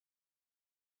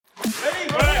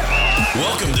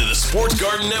Welcome to the Sports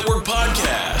Garden Network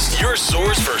podcast, your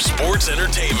source for sports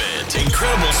entertainment,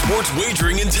 incredible sports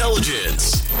wagering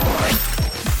intelligence.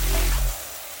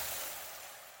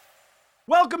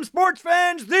 Welcome, sports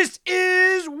fans. This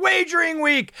is Wagering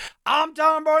Week. I'm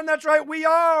Tom Barton. That's right. We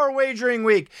are Wagering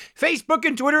Week. Facebook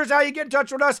and Twitter is how you get in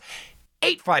touch with us.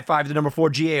 855, the number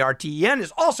 4, GARTEN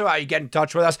is also how you get in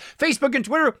touch with us. Facebook and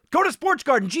Twitter, go to Sports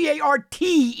Garden,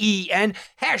 GARTEN,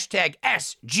 hashtag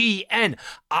SGN,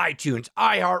 iTunes,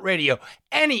 iHeartRadio,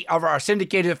 any of our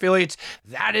syndicated affiliates.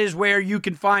 That is where you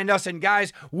can find us. And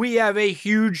guys, we have a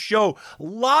huge show.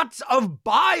 Lots of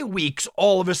bye weeks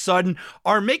all of a sudden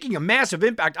are making a massive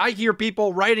impact. I hear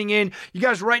people writing in, you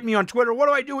guys write me on Twitter, what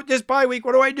do I do with this bye week?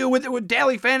 What do I do with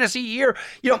daily fantasy here?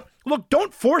 Look,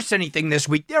 don't force anything this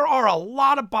week. There are a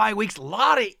lot of bye weeks, a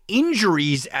lot of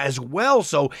injuries as well.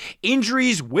 So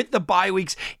injuries with the bye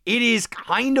weeks, it is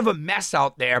kind of a mess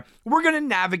out there. We're going to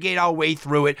navigate our way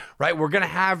through it, right? We're going to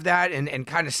have that and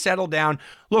kind of settle down.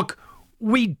 Look,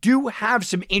 we do have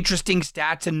some interesting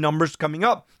stats and numbers coming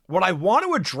up. What I want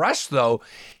to address, though,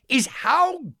 is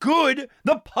how good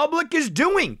the public is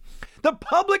doing. The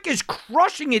public is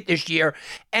crushing it this year.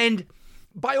 And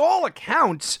by all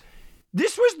accounts,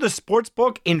 this was the sports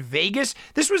book in Vegas.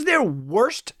 This was their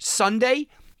worst Sunday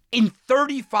in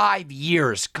 35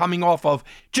 years, coming off of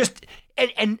just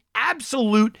an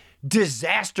absolute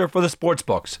disaster for the sports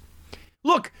books.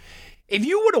 Look, if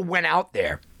you would have went out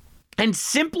there and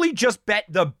simply just bet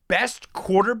the best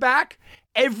quarterback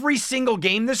every single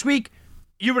game this week,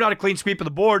 you would have a clean sweep of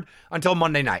the board until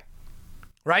Monday night.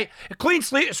 Right? A clean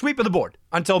sweep of the board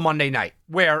until Monday night,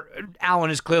 where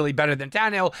Allen is clearly better than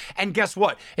Tannehill. And guess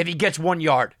what? If he gets 1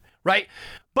 yard, right?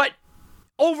 But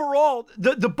overall,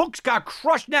 the books got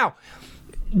crushed. Now,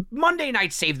 Monday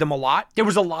night saved them a lot. There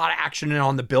was a lot of action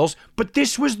on the Bills, but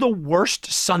this was the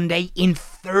worst Sunday in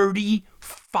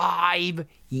 35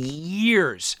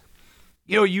 years.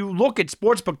 You look at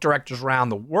sportsbook directors around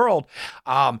the world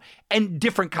and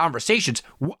different conversations.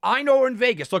 I know in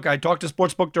Vegas, look, I talk to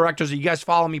sportsbook directors. You guys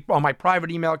follow me on my private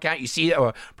email account. You see,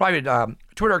 private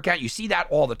Twitter account. You see that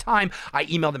all the time. I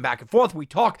email them back and forth. We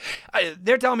talk.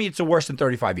 They're telling me it's the worst in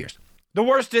 35 years. The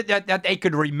worst that they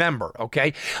could remember,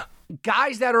 okay?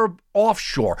 Guys that are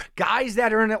offshore, guys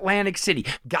that are in Atlantic City,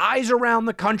 guys around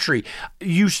the country,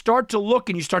 you start to look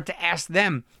and you start to ask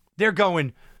them, they're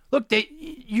going, look,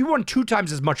 you won 2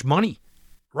 times as much money,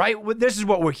 right? This is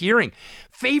what we're hearing.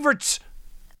 Favorites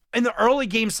in the early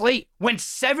game slate went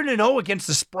 7-0 against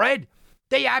the spread.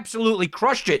 They absolutely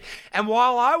crushed it. And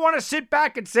while I want to sit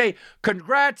back and say,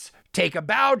 congrats, take a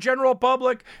bow, general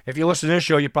public. If you listen to this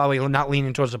show, you're probably not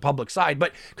leaning towards the public side.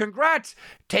 But congrats,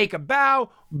 take a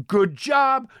bow, good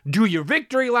job, do your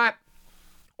victory lap.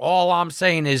 All I'm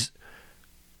saying is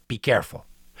be careful.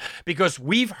 Because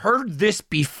we've heard this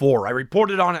before. I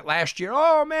reported on it last year.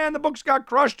 Oh, man, the books got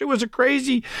crushed. It was a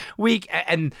crazy week.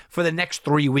 And for the next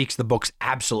 3 weeks, the books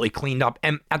absolutely cleaned up.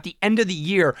 And at the end of the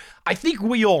year, I think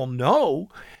we all know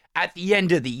at the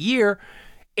end of the year,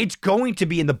 it's going to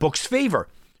be in the books' favor.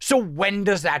 So when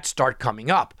does that start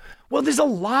coming up? Well, there's a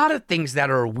lot of things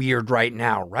that are weird right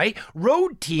now, right?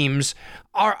 Road teams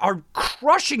are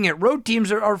crushing it. Road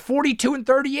teams are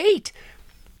 42-38.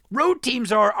 Road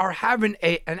teams are having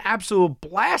an absolute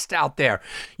blast out there.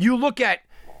 You look at,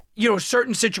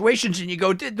 certain situations and you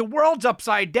go, the world's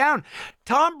upside down.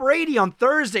 Tom Brady on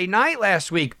Thursday night last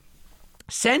week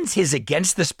sends his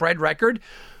against the spread record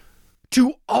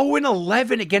to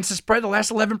 0-11 against the spread the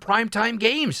last 11 primetime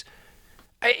games.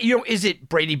 Is it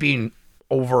Brady being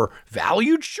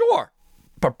overvalued? Sure.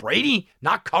 But Brady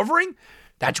not covering?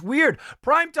 That's weird.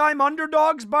 Primetime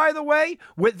underdogs, by the way,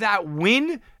 with that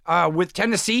win with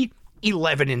Tennessee,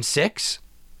 11-6.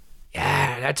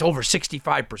 Yeah, that's over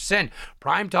 65%.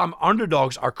 Primetime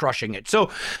underdogs are crushing it. So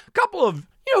a couple of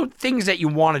things that you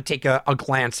want to take a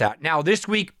glance at. Now, this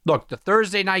week, look, the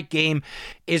Thursday night game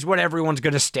is what everyone's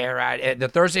going to stare at. The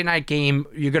Thursday night game,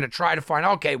 you're going to try to find,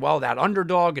 okay, well, that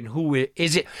underdog and who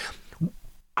is it?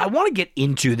 I want to get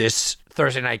into this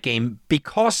Thursday night game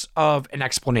because of an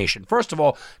explanation. First of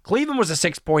all, Cleveland was a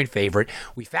 6-point favorite.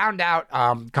 We found out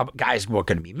a couple guys were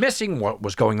going to be missing, what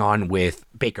was going on with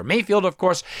Baker Mayfield, of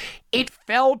course. It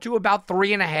fell to about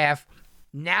 3.5.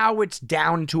 Now it's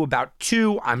down to about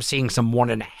 2. I'm seeing some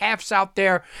 1.5s out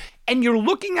there. And you're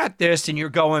looking at this and you're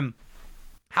going,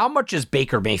 how much is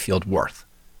Baker Mayfield worth?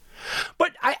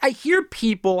 But I hear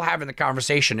people having the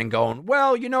conversation and going,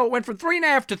 well, it went from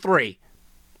 3.5 to 3.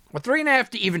 Or 3.5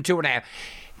 to even 2.5.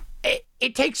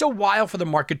 It takes a while for the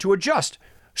market to adjust.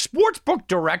 Sportsbook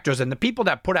directors and the people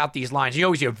that put out these lines, you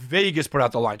always hear Vegas put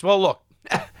out the lines. Well, look,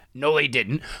 No, they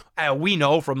didn't. We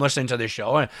know from listening to the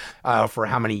show for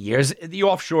how many years, the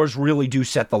offshores really do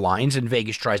set the lines, and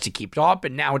Vegas tries to keep it up.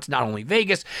 And now it's not only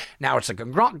Vegas, now it's a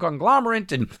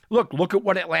conglomerate. And look at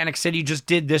what Atlantic City just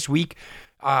did this week.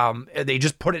 They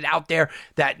just put it out there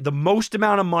that the most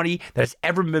amount of money that has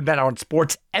ever been bet on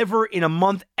sports ever in a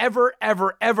month, ever,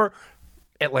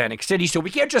 Atlantic City. So we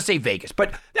can't just say Vegas,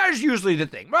 but that is usually the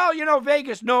thing. Well,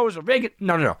 Vegas knows, or Vegas.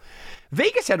 No.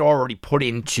 Vegas had already put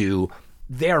into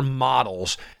their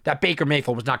models that Baker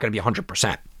Mayfield was not going to be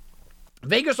 100%.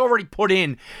 Vegas already put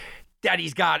in that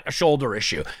he's got a shoulder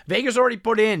issue. Vegas already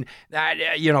put in that,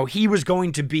 he was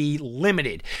going to be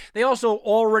limited. They also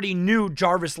already knew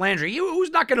Jarvis Landry,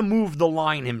 who's not going to move the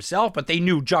line himself, but they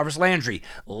knew Jarvis Landry,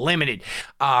 limited,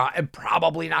 and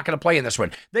probably not going to play in this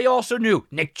one. They also knew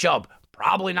Nick Chubb,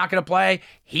 probably not going to play.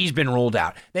 He's been ruled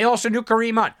out. They also knew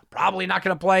Kareem Hunt, probably not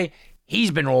going to play.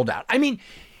 He's been ruled out. I mean,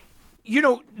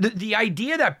 the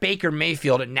idea that Baker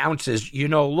Mayfield announces,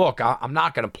 look, I'm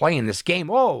not going to play in this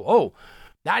game. Oh,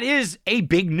 that is a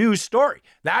big news story.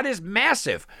 That is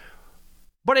massive.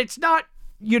 But it's not,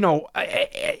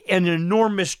 an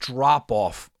enormous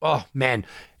drop-off. Oh, man,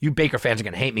 you Baker fans are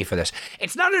going to hate me for this.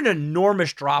 It's not an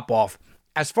enormous drop-off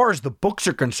as far as the books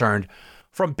are concerned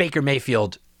from Baker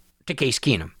Mayfield to Case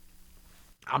Keenum.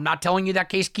 I'm not telling you that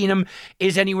Case Keenum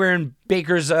is anywhere in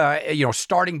Baker's,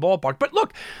 starting ballpark. But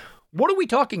look, what are we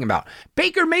talking about?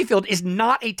 Baker Mayfield is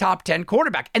not a top 10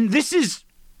 quarterback. And this is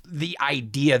the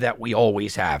idea that we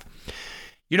always have.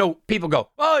 People go,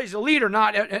 oh, he's a leader,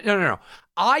 not. No.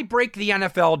 I break the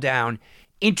NFL down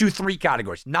into 3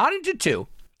 categories, not into 2.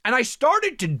 And I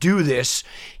started to do this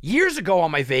years ago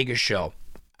on my Vegas show.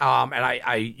 And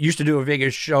I used to do a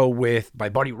Vegas show with my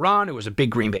buddy Ron, who was a big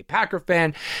Green Bay Packer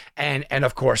fan. And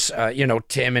of course,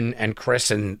 Tim and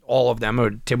Chris and all of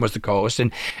them. Tim was the co-host.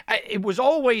 And it was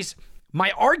always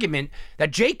my argument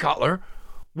that Jay Cutler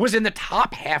was in the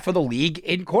top half of the league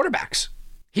in quarterbacks.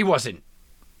 He wasn't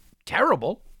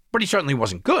terrible, but he certainly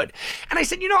wasn't good. And I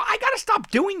said, I got to stop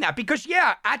doing that because,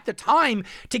 at the time,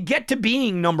 to get to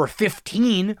being number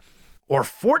 15 or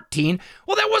 14,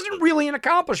 well, that wasn't really an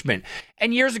accomplishment.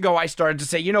 And years ago, I started to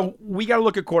say, we got to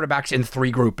look at quarterbacks in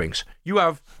 3 groupings. You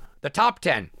have the top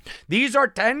 10. These are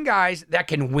 10 guys that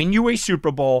can win you a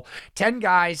Super Bowl, 10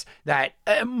 guys that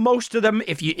most of them,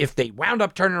 if they wound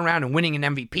up turning around and winning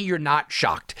an MVP, you're not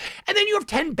shocked. And then you have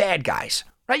 10 bad guys.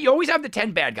 Right? You always have the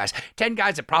 10 bad guys. 10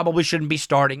 guys that probably shouldn't be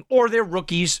starting, or they're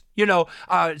rookies.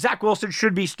 Zach Wilson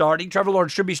should be starting. Trevor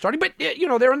Lawrence should be starting. But,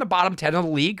 they're in the bottom 10 of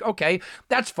the league. Okay,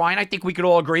 that's fine. I think we could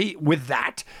all agree with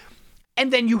that.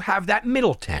 And then you have that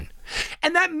middle 10.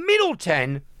 And that middle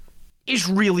 10 is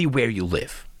really where you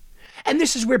live. And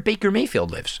this is where Baker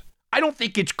Mayfield lives. I don't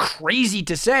think it's crazy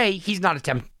to say he's not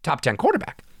a top 10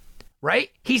 quarterback. Right?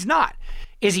 He's not.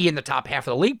 Is he in the top half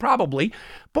of the league? Probably.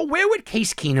 But where would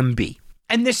Case Keenum be?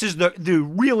 And this is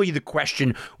really the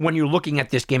question when you're looking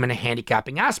at this game in a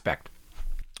handicapping aspect.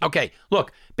 Okay,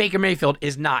 look, Baker Mayfield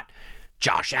is not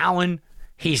Josh Allen.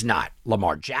 He's not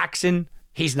Lamar Jackson.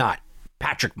 He's not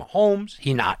Patrick Mahomes.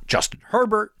 He's not Justin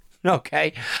Herbert.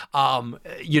 Okay,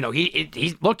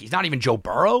 he's not even Joe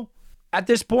Burrow at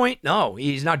this point. No,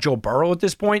 he's not Joe Burrow at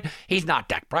this point. He's not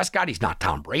Dak Prescott. He's not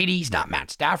Tom Brady. He's not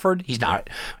Matt Stafford. He's not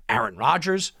Aaron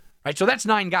Rodgers. Right, so that's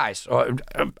 9 guys,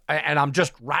 and I'm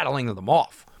just rattling them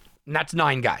off. And that's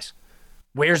 9 guys.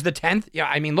 Where's the 10th? Yeah,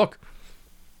 I mean, look,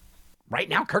 right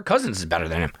now Kirk Cousins is better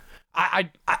than him.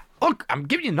 Look, I'm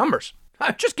giving you numbers.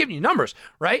 I'm just giving you numbers,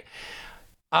 right?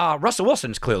 Russell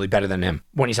Wilson is clearly better than him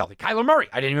when he's healthy. Kyler Murray,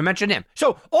 I didn't even mention him.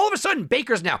 So all of a sudden,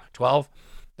 Baker's now 12,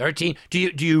 13. Do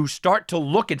you start to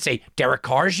look and say Derek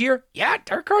Carr's year? Yeah,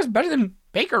 Derek Carr's better than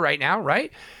Baker right now,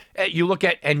 right? You look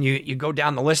at and you go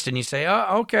down the list and you say,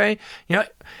 oh, okay,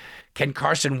 can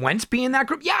Carson Wentz be in that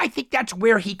group? Yeah, I think that's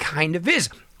where he kind of is.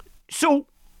 So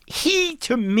he,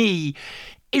 to me,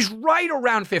 is right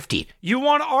around 15. You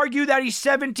want to argue that he's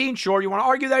 17? Sure. You want to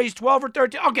argue that he's 12 or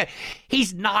 13? Okay.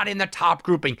 He's not in the top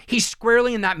grouping. He's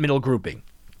squarely in that middle grouping.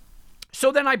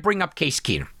 So then I bring up Case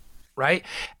Keenum, right?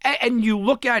 And you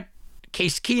look at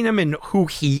Case Keenum and who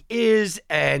he is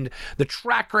and the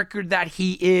track record that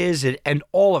he is and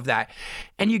all of that.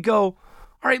 And you go, all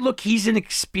right, look, he's an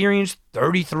experienced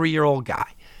 33-year-old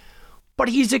guy. But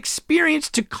he's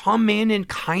experienced to come in and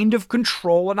kind of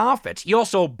control an offense. He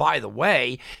also, by the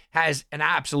way, has an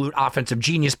absolute offensive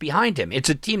genius behind him. It's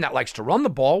a team that likes to run the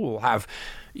ball, will have,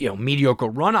 mediocre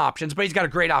run options, but he's got a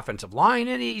great offensive line,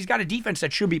 and he's got a defense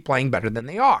that should be playing better than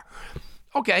they are.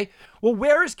 Okay, well,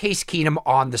 where is Case Keenum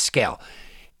on the scale?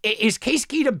 Is Case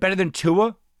Keenum better than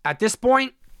Tua at this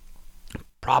point?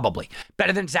 Probably.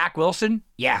 Better than Zach Wilson?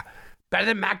 Yeah. Better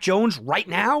than Mac Jones right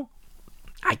now?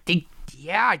 I think you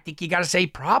got to say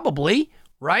probably,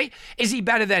 right? Is he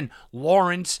better than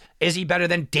Lawrence? Is he better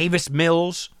than Davis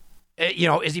Mills?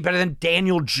 Is he better than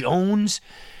Daniel Jones?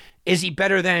 Is he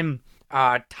better than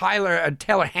Taylor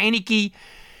Heineke?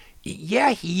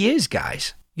 Yeah, he is,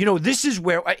 guys. This is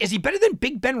where, is he better than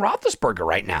Big Ben Roethlisberger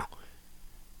right now?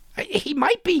 He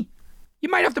might be. You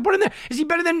might have to put him there. Is he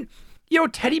better than,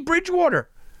 Teddy Bridgewater?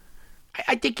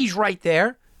 I think he's right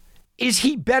there. Is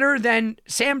he better than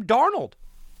Sam Darnold?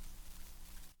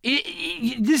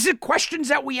 These are questions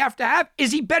that we have to have.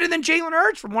 Is he better than Jalen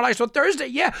Hurts from what I saw Thursday?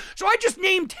 Yeah. So I just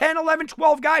named 10, 11,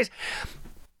 12 guys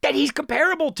that he's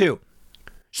comparable to.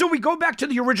 So we go back to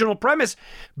the original premise.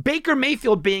 Baker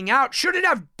Mayfield being out, should it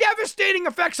have devastating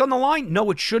effects on the line? No,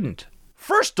 it shouldn't.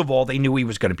 First of all, they knew he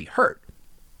was going to be hurt.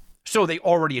 So they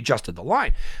already adjusted the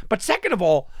line. But second of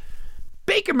all,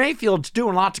 Baker Mayfield's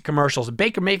doing lots of commercials, and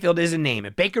Baker Mayfield is a name,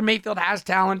 and Baker Mayfield has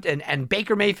talent, and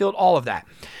Baker Mayfield, all of that.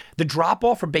 The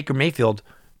drop-off from Baker Mayfield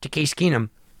to Case Keenum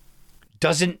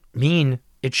doesn't mean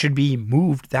it should be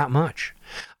moved that much.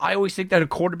 I always think that a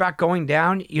quarterback going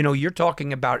down, you're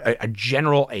talking about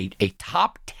a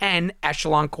top 10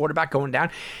 echelon quarterback going down.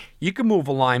 You can move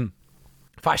a line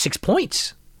 5 or 6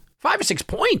 points. 5 or 6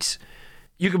 points.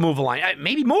 You can move a line,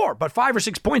 maybe more, but 5 or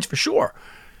 6 points for sure.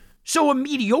 So a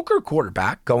mediocre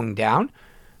quarterback going down,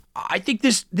 I think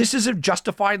this is a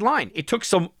justified line. It took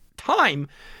some time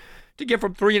to get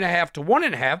from 3.5 to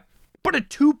 1.5, but a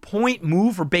 2-point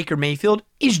move for Baker Mayfield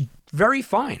is very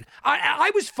fine.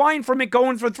 I was fine from it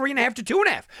going from 3.5 to 2.5.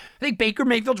 I think Baker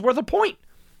Mayfield's worth a point.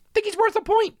 I think he's worth a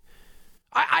point.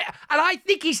 I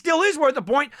think he still is worth a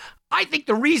point. I think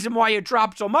the reason why it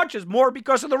dropped so much is more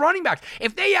because of the running backs.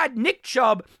 If they had Nick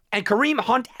Chubb and Kareem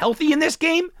Hunt healthy in this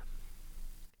game,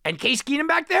 and Case Keenum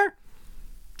back there,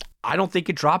 I don't think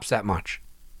it drops that much.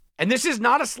 And this is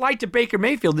not a slight to Baker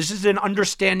Mayfield. This is an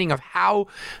understanding of how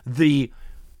the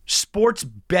sports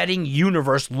betting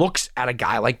universe looks at a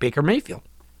guy like Baker Mayfield,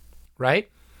 right?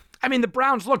 I mean, the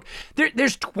Browns, look,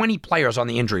 there's 20 players on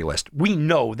the injury list. We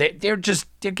know that they're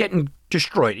getting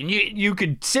destroyed. And you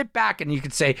could sit back and you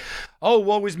could say, oh,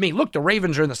 woe is me. Look, the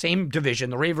Ravens are in the same division.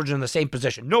 The Ravens are in the same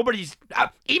position. Nobody's,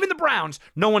 even the Browns,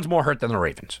 no one's more hurt than the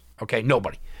Ravens. Okay,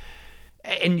 nobody.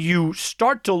 And you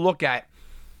start to look at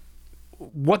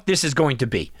what this is going to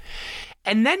be.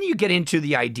 And then you get into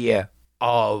the idea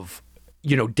of,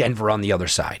 Denver on the other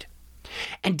side.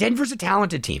 And Denver's a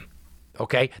talented team,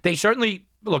 okay? They certainly,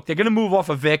 look, they're going to move off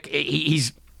of Vic.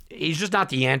 He's just not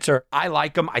the answer. I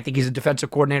like him. I think he's a defensive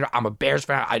coordinator. I'm a Bears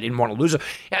fan. I didn't want to lose him.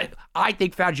 I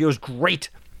think Fangio's great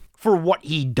for what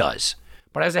he does.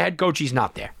 But as a head coach, he's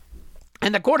not there.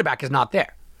 And the quarterback is not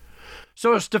there.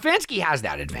 So Stefanski has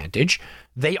that advantage.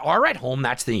 They are at home.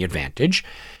 That's the advantage.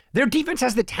 Their defense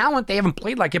has the talent. They haven't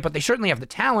played like it, but they certainly have the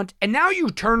talent. And now you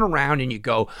turn around and you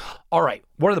go, all right,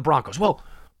 what are the Broncos? Well,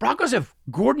 Broncos have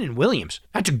Gordon and Williams.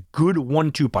 That's a good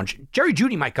 1-2 punch. Jerry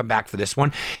Jeudy might come back for this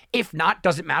one. If not,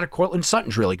 doesn't matter. Cortland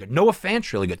Sutton's really good. Noah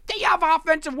Fant's really good. They have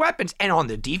offensive weapons. And on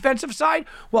the defensive side,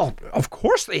 well, of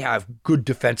course they have good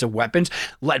defensive weapons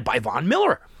led by Von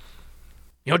Miller.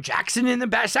 Jackson in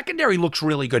the secondary looks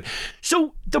really good.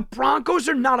 So the Broncos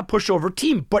are not a pushover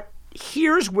team, but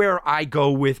here's where I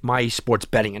go with my sports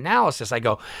betting analysis. I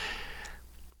go,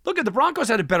 look, if the Broncos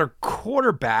had a better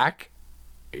quarterback,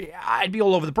 I'd be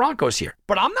all over the Broncos here.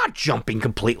 But I'm not jumping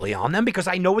completely on them because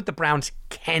I know what the Browns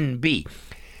can be.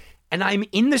 And I'm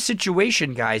in the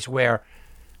situation, guys, where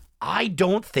I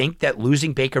don't think that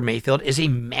losing Baker Mayfield is a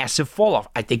massive fall-off.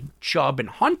 I think Chubb and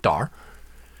Hunt are,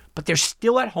 but they're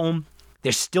still at home.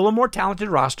 There's still a more talented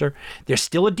roster. There's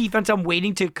still a defense I'm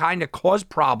waiting to kind of cause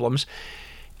problems.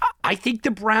 I think the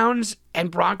Browns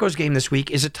and Broncos game this week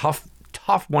is a tough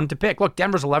one to pick. Look,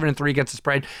 Denver's 11-3 against the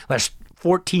spread. Last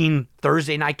 14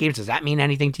 Thursday night games. Does that mean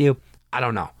anything to you? I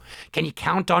don't know. Can you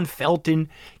count on Felton?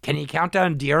 Can you count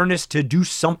on Dearness to do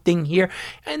something here?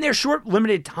 And their short,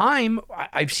 limited time,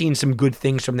 I've seen some good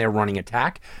things from their running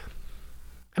attack.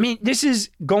 I mean, this is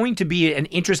going to be an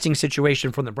interesting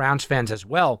situation for the Browns fans as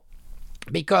well.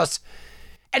 Because,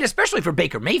 and especially for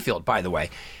Baker Mayfield, by the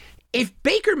way, if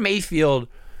Baker Mayfield,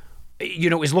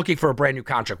 is looking for a brand new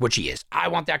contract, which he is, I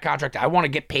want that contract. I want to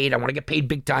get paid. I want to get paid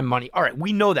big time money. All right,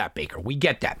 we know that, Baker. We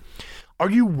get that.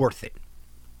 Are you worth it?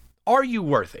 Are you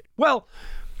worth it? Well,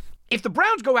 if the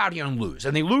Browns go out here and lose,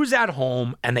 and they lose at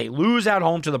home, and they lose at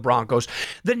home to the Broncos,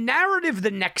 the narrative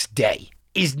the next day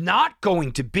is not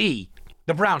going to be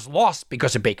the Browns lost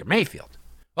because of Baker Mayfield.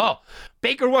 Oh,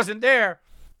 Baker wasn't there.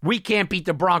 We can't beat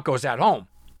the Broncos at home.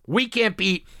 We can't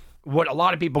beat what a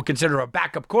lot of people consider a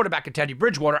backup quarterback in Teddy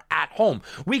Bridgewater at home.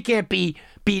 We can't beat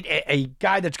a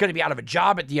guy that's going to be out of a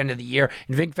job at the end of the year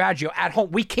in Vic Fangio at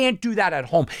home. We can't do that at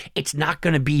home. It's not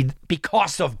going to be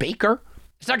because of Baker.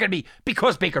 It's not going to be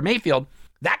because Baker Mayfield.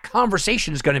 That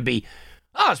conversation is going to be,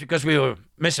 it's because we were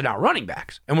missing our running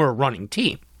backs, and we're a running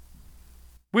team.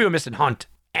 We were missing Hunt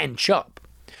and Chubb,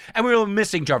 and we were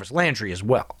missing Jarvis Landry as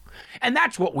well. And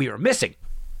that's what we were missing.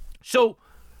 So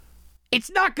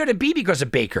it's not going to be because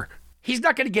of Baker. He's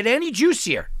not going to get any juice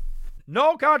here.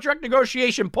 No contract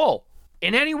negotiation pull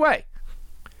in any way.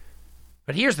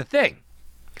 But here's the thing.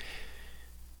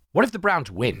 What if the Browns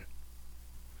win?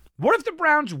 What if the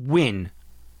Browns win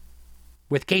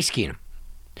with Case Keenum?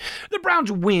 The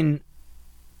Browns win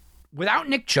without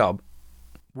Nick Chubb,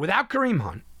 without Kareem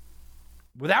Hunt,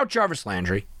 without Jarvis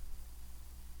Landry,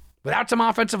 without some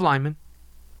offensive linemen,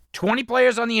 20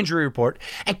 players on the injury report,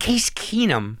 and Case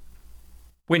Keenum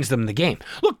wins them the game.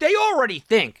 Look, they already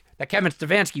think that Kevin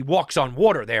Stefanski walks on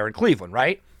water there in Cleveland,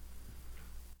 right?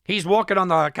 He's walking on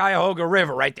the Cuyahoga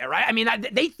River right there, right? I mean,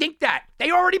 they think that.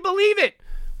 They already believe it.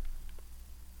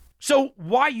 So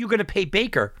why are you going to pay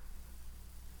Baker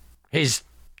his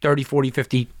 30, 40,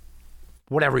 50,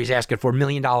 whatever he's asking for, $1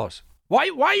 million? Why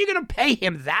are you going to pay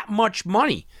him that much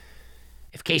money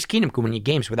if Case Keenum can win you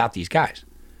games without these guys?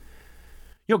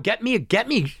 You know, get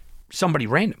me somebody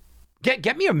random.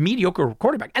 Get me a mediocre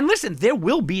quarterback. And listen, there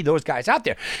will be those guys out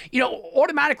there. You know,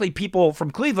 automatically people from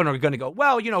Cleveland are going to go,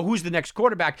 well, you know, who's the next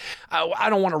quarterback? I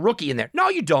don't want a rookie in there. No,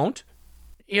 you don't.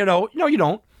 You know, no, you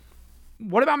don't.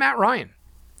 What about Matt Ryan?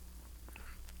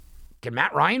 Can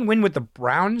Matt Ryan win with the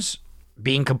Browns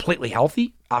being completely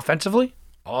healthy offensively?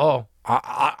 Oh,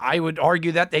 I would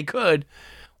argue that they could.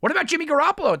 What about Jimmy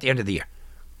Garoppolo at the end of the year?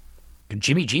 Could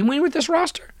Jimmy G win with this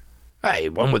roster? He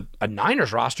won with a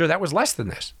Niners roster that was less than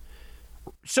this.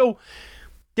 So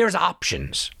there's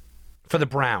options for the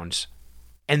Browns.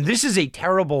 And this is a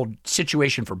terrible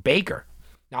situation for Baker.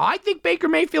 Now, I think Baker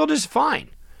Mayfield is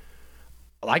fine.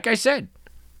 Like I said,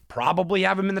 probably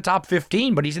have him in the top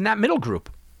 15, but he's in that middle group.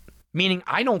 Meaning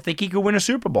I don't think he could win a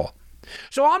Super Bowl.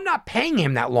 So I'm not paying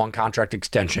him that long contract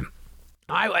extension.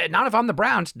 Not if I'm the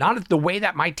Browns. Not if the way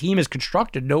that my team is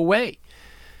constructed. No way.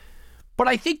 But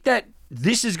I think that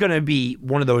this is going to be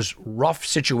one of those rough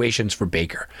situations for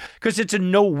Baker because it's a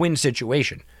no-win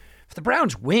situation. If the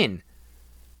Browns win,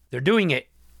 they're doing it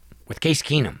with Case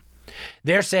Keenum.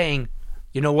 They're saying,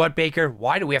 you know what, Baker,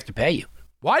 why do we have to pay you?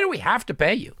 Why do we have to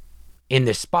pay you in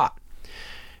this spot?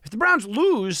 If the Browns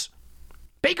lose,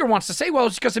 Baker wants to say, well,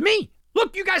 it's because of me.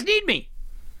 Look, you guys need me.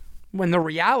 When the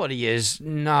reality is,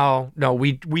 no,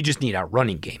 we just need our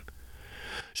running game.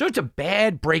 So it's a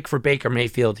bad break for Baker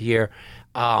Mayfield here.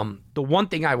 The one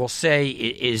thing I will say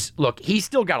is, look, he's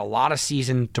still got a lot of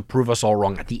season to prove us all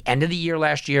wrong. At the end of the year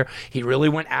last year, he really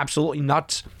went absolutely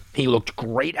nuts. He looked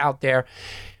great out there.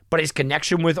 But his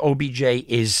connection with OBJ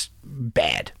is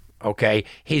bad, okay?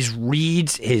 His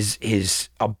reads, his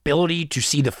ability to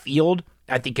see the field,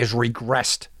 I think, has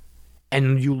regressed.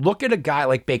 And you look at a guy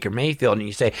like Baker Mayfield and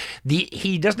you say,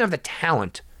 he doesn't have the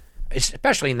talent,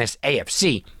 especially in this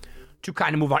AFC, to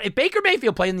kind of move on. If Baker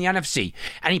Mayfield played in the NFC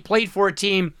and he played for a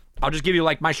team, I'll just give you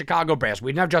like my Chicago Bears.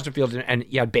 We didn't have Justin Fields and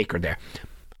you had Baker there.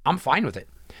 I'm fine with it.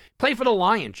 Play for the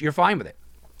Lions. You're fine with it.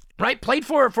 Right? Played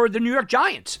for the New York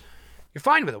Giants. You're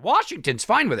fine with it. Washington's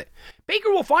fine with it.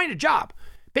 Baker will find a job.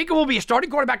 Baker will be a starting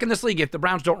quarterback in this league if the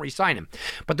Browns don't re-sign him.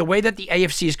 But the way that the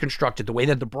AFC is constructed, the way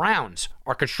that the Browns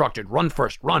are constructed, run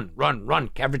first, run,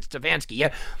 Kevin Stefanski,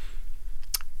 yeah,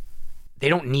 they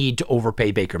don't need to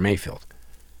overpay Baker Mayfield.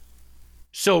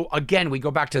 So, again, we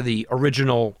go back to the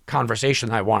original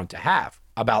conversation I wanted to have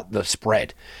about the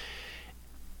spread.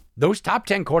 Those top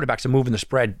 10 quarterbacks are moving the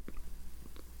spread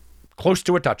close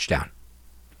to a touchdown.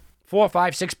 4,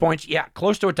 5, 6 points, yeah,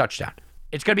 close to a touchdown.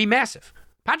 It's going to be massive.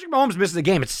 Patrick Mahomes misses the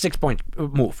game, it's a 6-point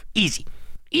move. Easy,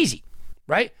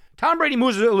 right? Tom Brady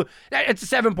moves, it's a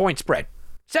 7-point spread.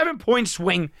 7-point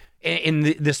swing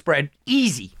in the spread,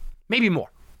 easy, maybe more,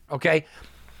 okay?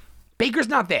 Baker's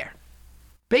not there.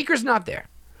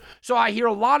 So I hear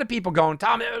a lot of people going,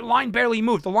 Tom, the line barely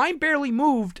moved. The line barely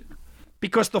moved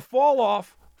because the fall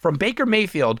off from Baker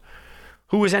Mayfield,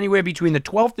 who was anywhere between the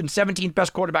 12th and 17th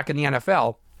best quarterback in the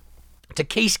NFL, to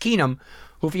Case Keenum,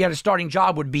 who if he had a starting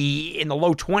job would be in the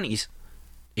low 20s,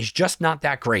 is just not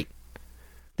that great.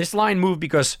 This line moved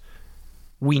because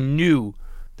we knew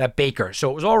that Baker, so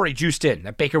it was already juiced in,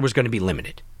 that Baker was going to be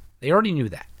limited. They already knew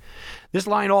that. This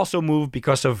line also moved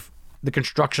because of the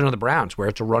construction of the Browns, where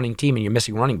it's a running team and you're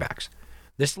missing running backs.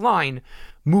 This line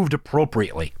moved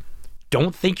appropriately.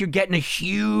 Don't think you're getting a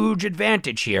huge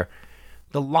advantage here.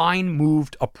 The line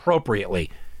moved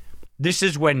appropriately. This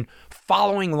is when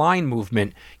following line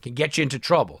movement can get you into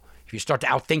trouble if you start to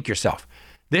outthink yourself.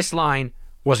 This line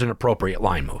was an appropriate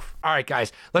line move. All right,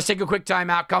 guys, let's take a quick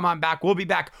timeout. Come on back. We'll be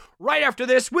back right after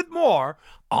this with more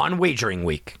on Wagering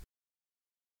Week.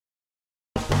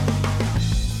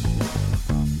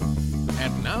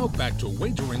 And now back to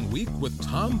Wagering Week with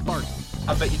Tom Barton.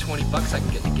 I'll bet you $20 I can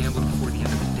get you gambling before the end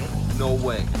of the day. No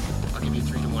way. I'll give you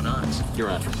 3-1 odds.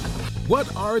 You're on.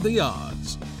 What are the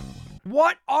odds?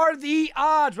 What are the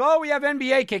odds? Well, we have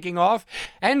NBA kicking off,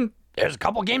 and there's a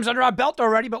couple games under our belt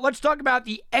already, but let's talk about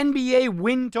the NBA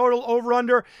win total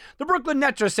over-under. The Brooklyn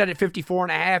Nets are set at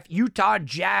 54.5. Utah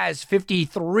Jazz,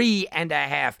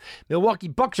 53.5. Milwaukee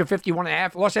Bucks are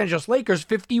 51.5. Los Angeles Lakers,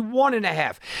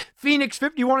 51.5. Phoenix,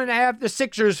 51.5. The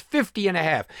Sixers,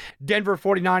 50.5. Denver,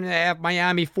 49.5.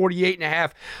 Miami,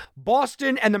 48.5.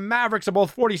 Boston and the Mavericks are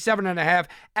both 47.5,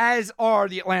 as are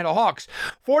the Atlanta Hawks.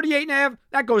 48.5,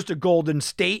 that goes to Golden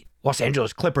State. Los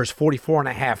Angeles Clippers,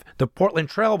 44.5. The Portland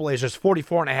Trailblazers,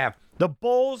 44.5. The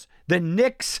Bulls, the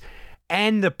Knicks,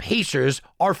 and the Pacers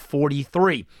are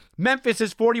 43. Memphis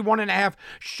is 41.5.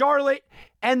 Charlotte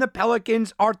and the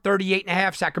Pelicans are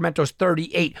 38.5. Sacramento's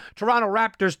 38. Toronto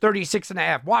Raptors,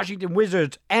 36.5. Washington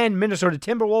Wizards and Minnesota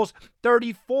Timberwolves,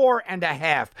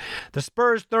 34.5. The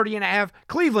Spurs, 30.5.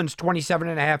 Cleveland's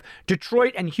 27.5.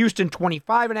 Detroit and Houston,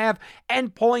 25.5.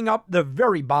 And pulling up the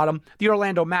very bottom, the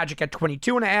Orlando Magic at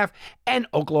 22.5. And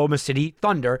Oklahoma City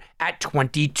Thunder at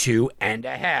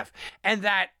 22.5. And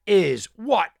that is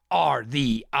what are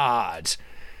the odds.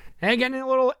 And getting a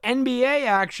little NBA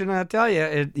action, I'll tell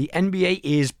you, the NBA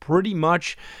is pretty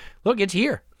much, look, it's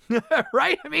here,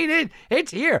 right? I mean,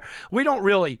 it's here. We don't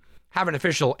really have an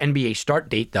official NBA start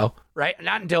date, though, right?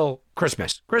 Not until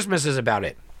Christmas. Christmas is about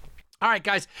it. All right,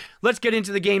 guys, let's get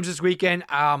into the games this weekend.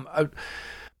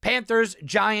 Panthers,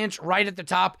 Giants, right at the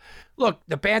top. Look,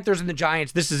 the Panthers and the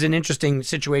Giants, this is an interesting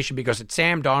situation because it's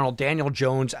Sam Darnold, Daniel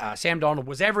Jones. Sam Darnold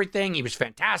was everything. He was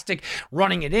fantastic,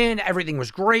 running it in. Everything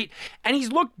was great. And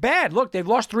he's looked bad. Look, they've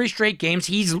lost 3 straight games.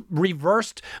 He's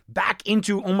reversed back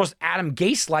into almost Adam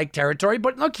Gase-like territory.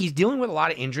 But look, he's dealing with a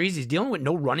lot of injuries. He's dealing with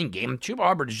no running game. Chuba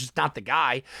Hubbard is just not the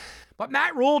guy. But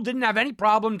Matt Rule didn't have any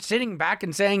problem sitting back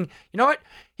and saying, you know what?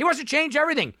 He wants to change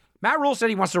everything. Matt Rule said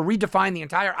he wants to redefine the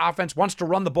entire offense, wants to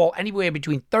run the ball anywhere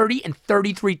between 30 and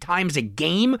 33 times a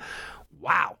game.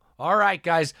 Wow. All right,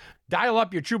 guys, dial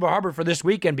up your Chuba Hubbard for this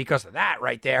weekend because of that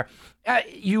right there.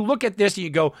 You look at this and you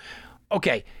go,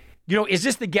 okay, you know, is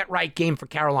this the get-right game for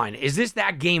Carolina? Is this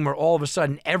that game where all of a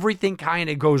sudden everything kind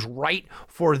of goes right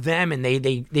for them and they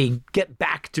get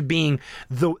back to being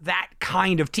that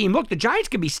kind of team? Look, the Giants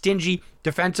can be stingy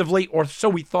defensively, or so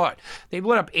we thought. They've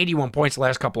lit up 81 points the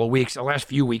last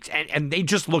few weeks, and they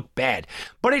just look bad.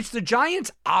 But it's the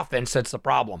Giants' offense that's the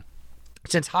problem.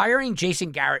 Since hiring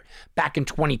Jason Garrett back in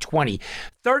 2020,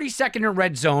 32nd in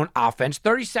red zone offense,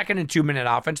 32nd in 2-minute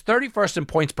offense, 31st in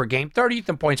points per game, 30th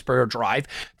in points per drive,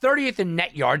 30th in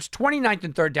net yards, 29th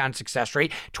in third down success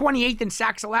rate, 28th in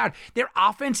sacks allowed. Their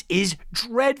offense is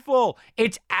dreadful.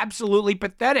 It's absolutely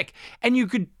pathetic. And you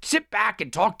could sit back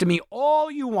and talk to me all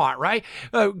you want, right?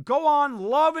 Go on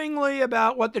lovingly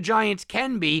about what the Giants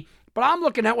can be. But I'm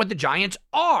looking at what the Giants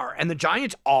are, and the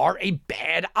Giants are a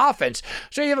bad offense.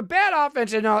 So you have a bad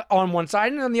offense on one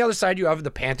side, and on the other side you have the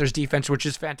Panthers defense, which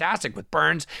is fantastic with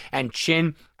Burns and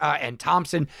Chin and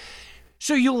Thompson.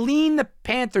 So you lean the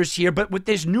Panthers here, but with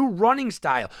this new running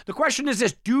style. The question is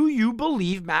this: do you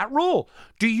believe Matt Rule?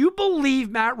 Do you believe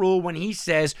Matt Rule when he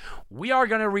says, we are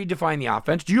going to redefine the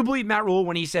offense? Do you believe Matt Rule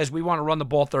when he says we want to run the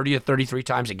ball 30 or 33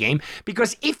 times a game?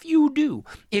 Because if you do,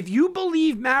 if you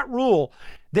believe Matt Rule,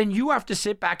 then you have to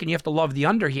sit back and you have to love the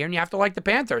under here and you have to like the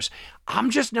Panthers. I'm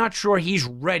just not sure he's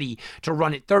ready to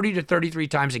run it 30 to 33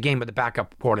 times a game with the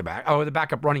backup quarterback or the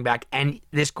backup running back. And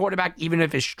this quarterback, even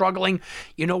if he's struggling,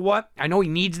 you know what? I know he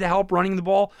needs the help running the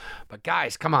ball, but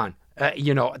guys, come on.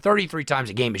 33 times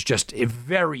a game is just a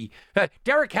very...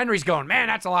 Derrick Henry's going, man,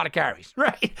 that's a lot of carries,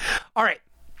 right? All right.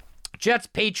 Jets,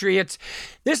 Patriots.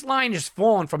 This line has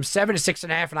fallen from 7 to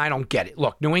 6.5, and I don't get it.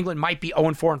 Look, New England might be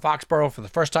 0-4 in Foxborough for the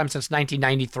first time since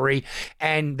 1993,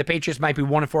 and the Patriots might be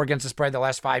 1-4 against the spread the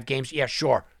last 5 games. Yeah,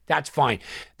 sure. That's fine.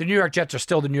 The New York Jets are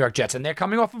still the New York Jets, and they're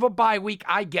coming off of a bye week.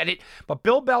 I get it. But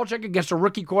Bill Belichick against a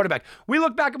rookie quarterback. We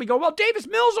look back and we go, well, Davis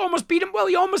Mills almost beat him. Well,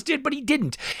 he almost did, but he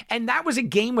didn't. And that was a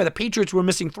game where the Patriots were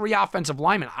missing 3 offensive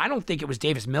linemen. I don't think it was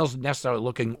Davis Mills necessarily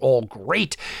looking all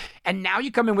great. And now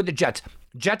you come in with the Jets.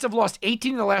 Jets have lost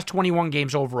 18 of the last 21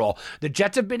 games overall. The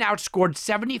Jets have been outscored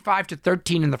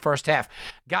 75-13 in the first half.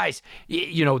 Guys,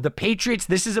 the Patriots,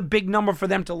 this is a big number for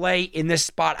them to lay in this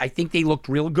spot. I think they looked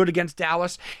real good against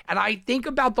Dallas. And I think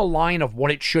about the line of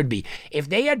what it should be. If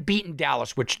they had beaten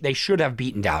Dallas, which they should have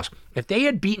beaten Dallas, if they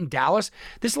had beaten Dallas,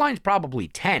 this line's probably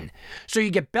 10. So you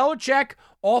get Belichick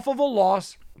off of a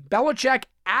loss. Belichick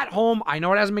at home. I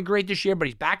know it hasn't been great this year, but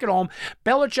he's back at home.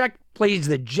 Belichick plays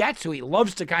the Jets, who he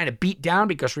loves to kind of beat down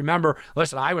because remember,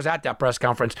 listen, I was at that press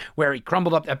conference where he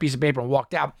crumbled up that piece of paper and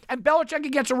walked out. And Belichick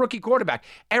against a rookie quarterback.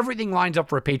 Everything lines up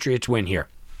for a Patriots win here.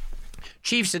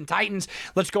 Chiefs and Titans,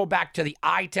 let's go back to the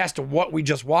eye test of what we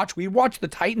just watched. We watched the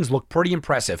Titans look pretty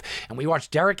impressive, and we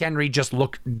watched Derrick Henry just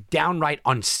look downright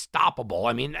unstoppable.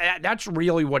 I mean, that's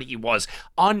really what he was,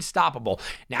 unstoppable.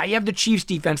 Now you have the Chiefs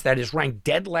defense that is ranked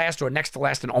dead last or next to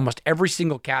last in almost every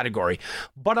single category.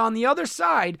 But on the other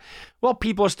side, well,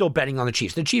 people are still betting on the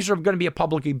Chiefs. The Chiefs are going to be a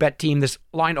publicly bet team. This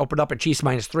line opened up at Chiefs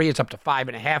 -3. It's up to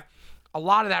 5.5. A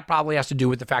lot of that probably has to do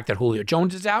with the fact that Julio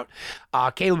Jones is out.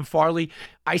 Caleb Farley,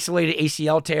 isolated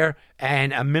ACL tear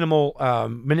and a minimal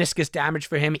meniscus damage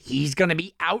for him. He's going to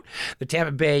be out.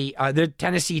 The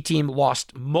Tennessee team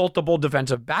lost multiple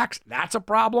defensive backs. That's a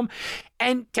problem.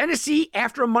 And Tennessee,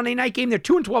 after a Monday night game, they're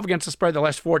 2-12 against the spread the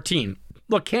last 14.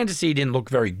 Look, Kansas City didn't look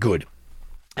very good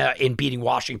in beating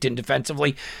Washington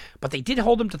defensively, but they did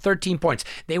hold them to 13 points.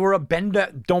 They were a bend,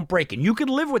 don't break, and you could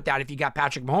live with that if you got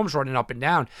Patrick Mahomes running up and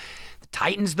down. The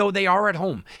Titans, though, they are at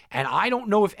home, and I don't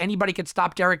know if anybody can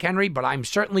stop Derrick Henry, but I'm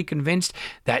certainly convinced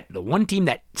that the one team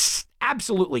that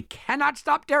absolutely cannot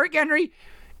stop Derrick Henry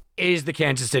is the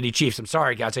Kansas City Chiefs. I'm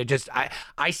sorry, guys.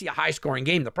 I see a high-scoring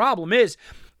game. The problem is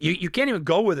you can't even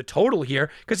go with a total here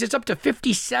because it's up to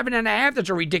 57.5. That's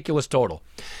a ridiculous total.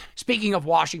 Speaking of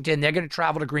Washington, they're going to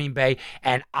travel to Green Bay,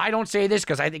 and I don't say this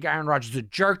because I think Aaron Rodgers is a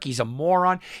jerk. He's a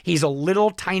moron. He's a little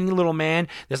tiny little man,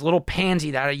 this little pansy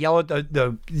that I yell at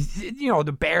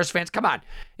the Bears fans. Come on,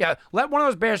 yeah, let one of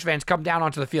those Bears fans come down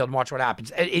onto the field and watch what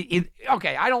happens.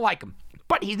 Okay, I don't like him.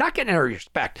 But he's not getting any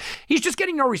respect. He's just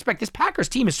getting no respect. This Packers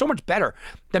team is so much better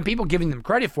than people giving them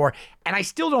credit for, and I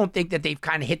still don't think that they've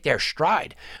kind of hit their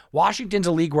stride. Washington's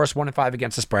a league worst 1-5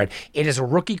 against the spread. It is a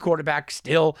rookie quarterback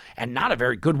still, and not a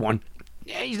very good one.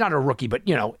 He's not a rookie, but,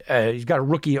 he's got a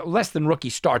rookie, less than rookie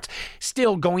starts,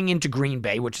 still going into Green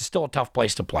Bay, which is still a tough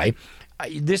place to play.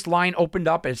 This line opened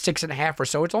up at 6.5 or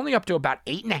so. It's only up to about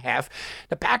 8.5.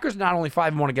 The Packers not only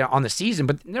 5-1 on the season,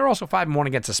 but they're also 5-1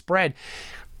 against the spread.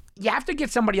 You have to get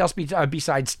somebody else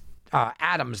besides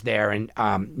Adams there. And,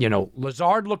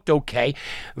 Lazard looked okay.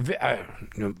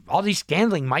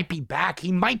 Valdes-Scantling might be back.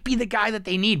 He might be the guy that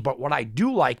they need. But what I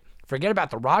do like, forget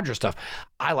about the Rodgers stuff,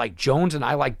 I like Jones and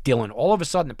I like Dillon. All of a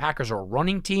sudden, the Packers are a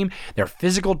running team. They're a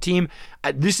physical team.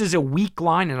 This is a weak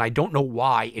line, and I don't know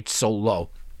why it's so low.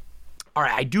 All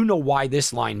right, I do know why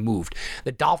this line moved.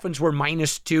 The Dolphins were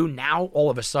 -2. Now, all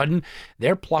of a sudden,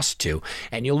 they're +2.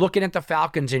 And you're looking at the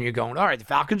Falcons and you're going, all right, the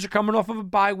Falcons are coming off of a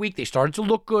bye week. They started to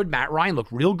look good. Matt Ryan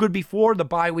looked real good before the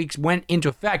bye weeks went into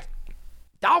effect.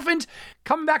 Dolphins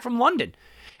coming back from London.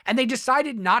 And they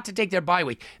decided not to take their bye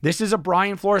week. This is a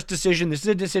Brian Flores decision. This is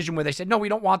a decision where they said, no, we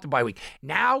don't want the bye week.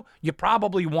 Now, you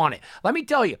probably want it. Let me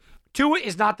tell you, Tua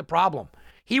is not the problem.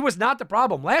 He was not the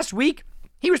problem. Last week,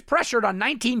 he was pressured on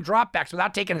 19 dropbacks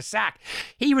without taking a sack.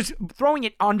 He was throwing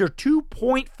it under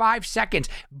 2.5 seconds.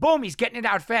 Boom, he's getting it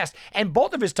out fast. And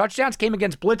both of his touchdowns came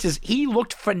against blitzes. He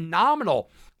looked phenomenal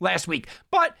last week,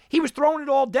 but he was throwing it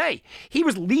all day. He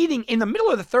was leading in the middle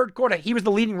of the third quarter. He was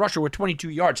the leading rusher with 22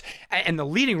 yards, and the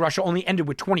leading rusher only ended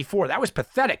with 24. That was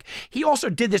pathetic. He also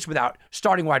did this without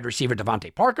starting wide receiver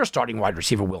Devontae Parker, starting wide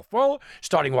receiver Will Fuller,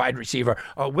 starting wide receiver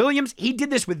Williams. He did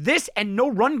this with this and no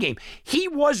run game. He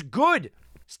was good.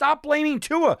 Stop blaming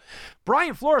Tua.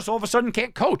 Brian Flores all of a sudden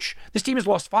can't coach. This team has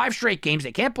lost 5 straight games.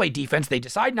 They can't play defense. They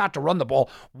decide not to run the ball.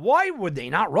 Why would they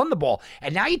not run the ball?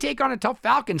 And now you take on a tough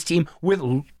Falcons team with,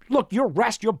 look, your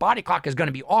body clock is going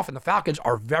to be off, and the Falcons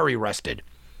are very rested.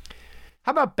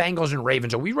 How about Bengals and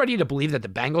Ravens? Are we ready to believe that the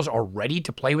Bengals are ready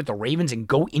to play with the Ravens and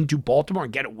go into Baltimore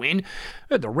and get a win?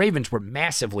 The Ravens were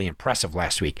massively impressive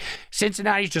last week.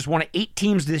 Cincinnati's just one of 8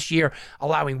 teams this year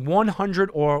allowing 100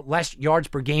 or less yards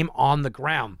per game on the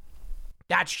ground.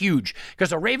 That's huge because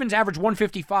the Ravens average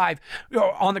 155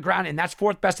 on the ground, and that's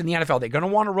 4th best in the NFL. They're going to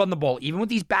want to run the ball, even with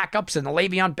these backups and the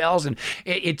Le'Veon Bells, and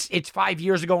it's 5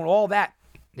 years ago and all that.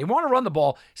 They want to run the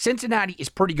ball. Cincinnati is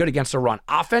pretty good against the run.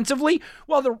 Offensively,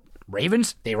 well, the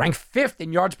Ravens, they rank 5th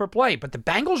in yards per play, but the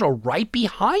Bengals are right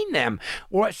behind them.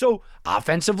 So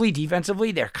offensively,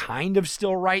 defensively, they're kind of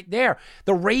still right there.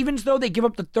 The Ravens, though, they give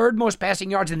up the 3rd most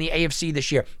passing yards in the AFC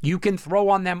this year. You can throw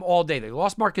on them all day. They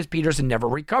lost Marcus Peters and never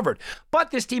recovered.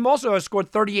 But this team also has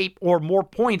scored 38 or more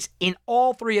points in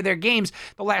all 3 of their games,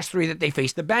 the last 3 that they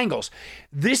faced the Bengals.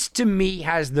 This, to me,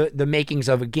 has the makings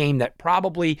of a game that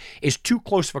probably is too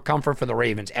close for comfort for the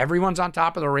Ravens. Everyone's on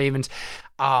top of the Ravens.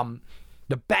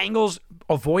 The Bengals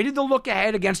avoided the look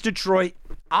ahead against Detroit.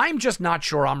 I'm just not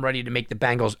sure I'm ready to make the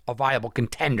Bengals a viable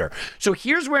contender. So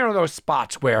here's one of those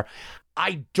spots where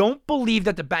I don't believe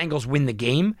that the Bengals win the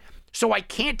game, so I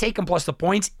can't take them plus the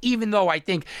points, even though I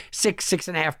think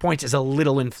 6.5 points is a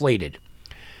little inflated.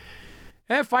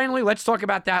 And finally, let's talk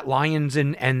about that Lions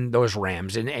and those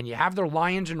Rams. And you have their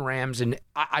Lions and Rams, and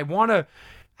I want to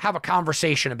have a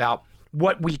conversation about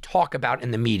what we talk about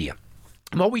in the media.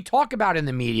 And what we talk about in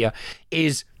the media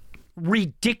is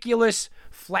ridiculous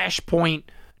flashpoint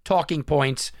talking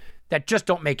points that just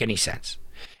don't make any sense.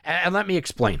 And let me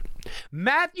explain.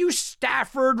 Matthew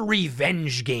Stafford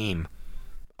revenge game.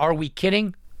 Are we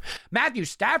kidding? Matthew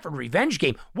Stafford revenge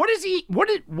game. What does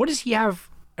he have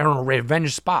on a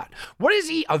revenge spot? What is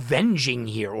he avenging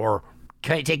here or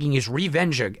taking his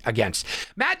revenge against?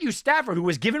 Matthew Stafford, who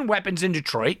was given weapons in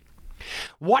Detroit,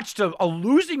 watched a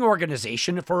losing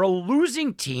organization for a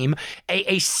losing team,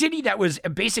 a city that was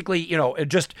basically,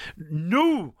 just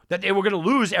knew that they were going to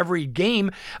lose every game.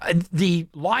 The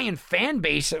Lion fan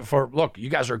base, look,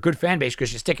 you guys are a good fan base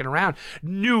because you're sticking around,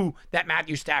 knew that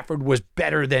Matthew Stafford was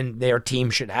better than their team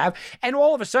should have. And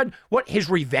all of a sudden, his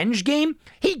revenge game?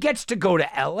 He gets to go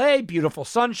to L.A., beautiful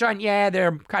sunshine. Yeah,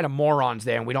 they're kind of morons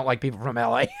there, and we don't like people from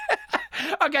L.A.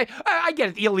 Okay, I get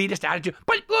it, the elitist attitude.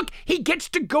 But look, he gets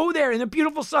to go there in the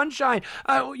beautiful sunshine,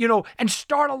 and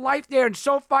start a life there in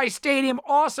SoFi Stadium.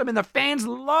 Awesome, and the fans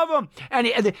love him.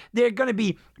 And they're going to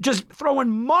be just throwing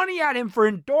money at him for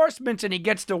endorsements, and he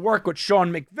gets to work with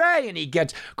Sean McVay, and he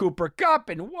gets Cooper Kupp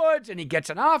and Woods, and he gets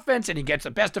an offense, and he gets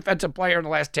the best defensive player in the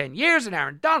last 10 years, and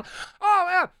Aaron Donald.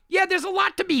 Oh, yeah, there's a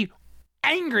lot to be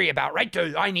angry about, right?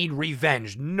 I need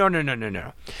revenge.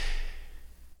 No.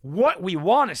 What we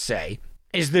want to say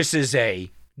is this is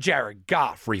a Jared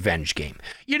Goff revenge game.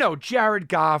 Jared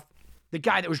Goff, the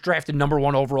guy that was drafted number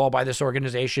 1 overall by this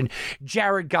organization.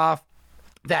 Jared Goff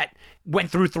that went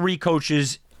through 3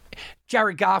 coaches.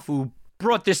 Jared Goff who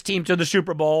brought this team to the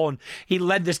Super Bowl, and he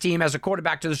led this team as a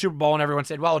quarterback to the Super Bowl, and everyone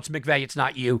said, well, it's McVay, it's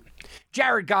not you.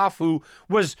 Jared Goff, who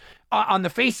was on the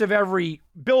face of every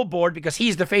billboard because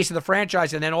he's the face of the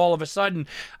franchise, and then all of a sudden,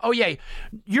 oh yeah,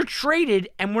 you're traded,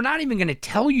 and we're not even going to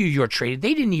tell you you're traded.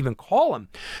 They didn't even call him.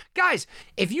 Guys,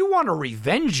 if you want a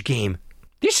revenge game,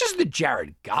 this is the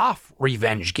Jared Goff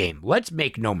revenge game. Let's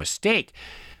make no mistake.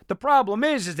 The problem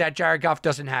is that Jared Goff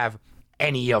doesn't have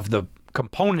any of the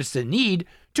components they need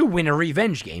to win a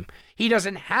revenge game. He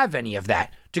doesn't have any of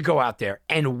that to go out there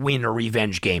and win a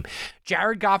revenge game.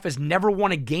 Jared Goff has never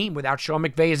won a game without Sean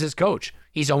McVay as his coach.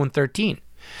 He's 0-13.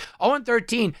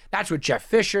 0-13, that's with Jeff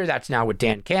Fisher. That's now with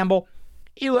Dan Campbell.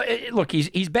 Look,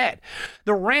 he's bad.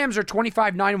 The Rams are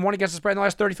 25-9-1 against the spread in the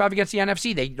last 35 against the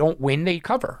NFC. They don't win, they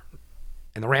cover.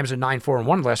 And the Rams are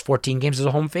 9-4-1 in the last 14 games as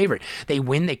a home favorite. They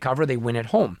win, they cover, they win at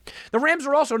home. The Rams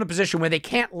are also in a position where they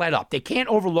can't let up. They can't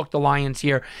overlook the Lions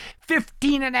here.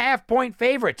 15.5-point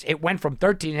favorites. It went from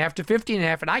 13.5 to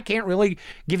 15.5, and I can't really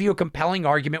give you a compelling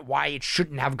argument why it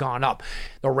shouldn't have gone up.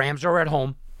 The Rams are at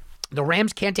home. The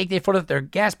Rams can't take their foot off their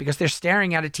gas because they're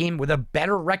staring at a team with a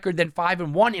better record than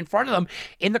 5-1 in front of them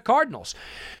in the Cardinals.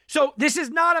 So this is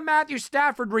not a Matthew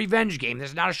Stafford revenge game.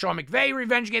 This is not a Sean McVay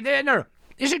revenge game. No.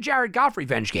 This is a Jared Goff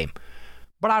revenge game,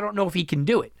 but I don't know if he can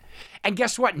do it. And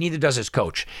guess what? Neither does his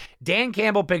coach. Dan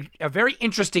Campbell picked a very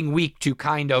interesting week to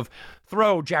kind of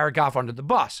throw Jared Goff under the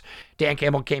bus. Dan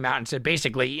Campbell came out and said,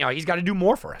 basically, he's got to do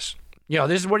more for us.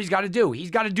 This is what he's got to do.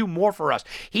 He's got to do more for us.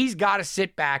 He's got to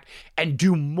sit back and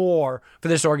do more for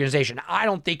this organization. I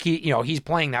don't think he's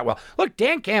playing that well. Look,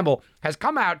 Dan Campbell has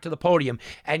come out to the podium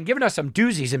and given us some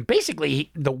doozies. And basically,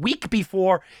 the week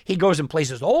before he goes and plays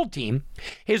his old team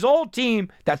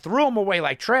that threw him away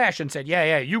like trash and said,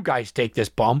 yeah, you guys take this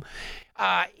bum.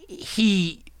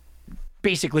 He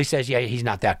basically says, yeah, he's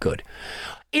not that good.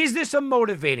 Is this a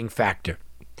motivating factor?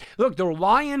 Look, the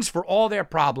Lions, for all their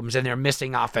problems, and they're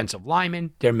missing offensive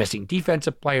linemen, they're missing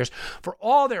defensive players, for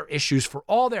all their issues, for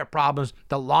all their problems,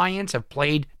 the Lions have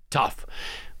played tough.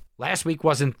 Last week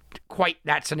wasn't quite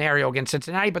that scenario against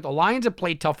Cincinnati, but the Lions have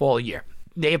played tough all year.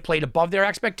 They have played above their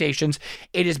expectations.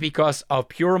 It is because of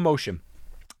pure emotion.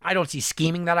 I don't see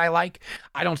scheming that I like.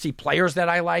 I don't see players that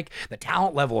I like. The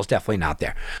talent level is definitely not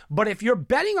there. But if you're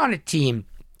betting on a team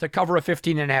to cover a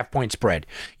 15.5 point spread.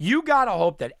 You got to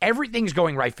hope that everything's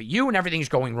going right for you and everything's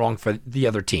going wrong for the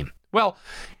other team. Well,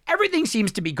 everything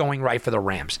seems to be going right for the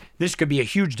Rams. This could be a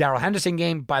huge Darrell Henderson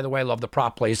game. By the way, I love the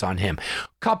prop plays on him.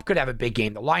 Kupp could have a big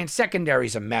game. The Lions secondary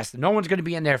is a mess. No one's going to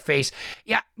be in their face.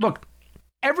 Yeah, look,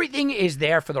 everything is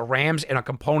there for the Rams in a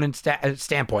component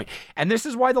standpoint. And this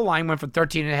is why the line went from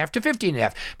 13.5 to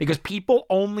 15.5, because people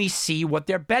only see what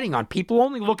they're betting on. People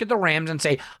only look at the Rams and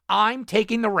say, I'm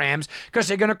taking the Rams because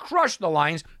they're going to crush the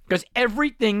Lions because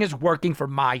everything is working for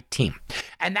my team.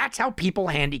 And that's how people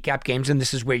handicap games, and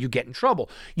this is where you get in trouble.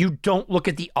 You don't look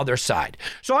at the other side.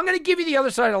 So I'm going to give you the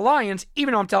other side of the Lions,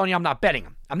 even though I'm telling you I'm not betting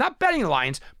them. I'm not betting the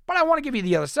Lions, but I want to give you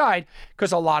the other side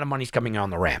because a lot of money's coming on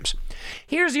the Rams.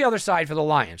 Here's the other side for the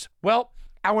Lions. Well,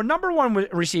 our number one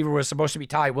receiver was supposed to be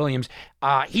Ty Williams.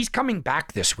 He's coming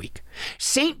back this week.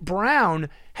 St. Brown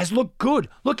has looked good.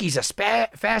 Look, he's a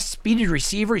fast-speeded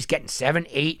receiver. He's getting 7,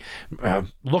 8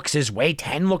 looks his way,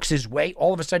 10 looks his way.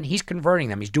 All of a sudden, he's converting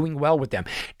them. He's doing well with them.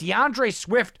 DeAndre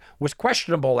Swift was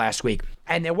questionable last week,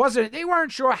 and they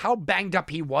weren't sure how banged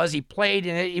up he was. He played,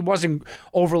 and he wasn't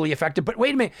overly effective. But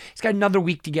wait a minute, he's got another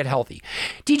week to get healthy.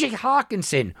 TJ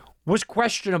Hawkinson was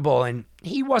questionable, and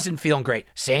he wasn't feeling great,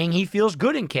 saying he feels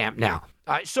good in camp now.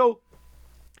 So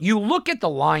you look at the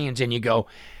Lions and you go,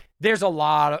 there's a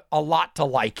lot to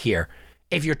like here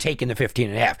if you're taking the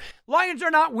 15.5. Lions are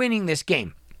not winning this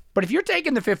game. But if you're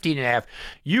taking the 15.5,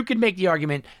 you can make the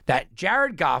argument that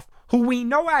Jared Goff, who we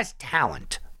know has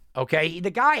talent, okay? The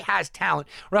guy has talent,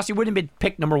 or else he wouldn't have been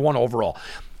picked number 1 overall.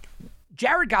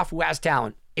 Jared Goff, who has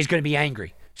talent, is going to be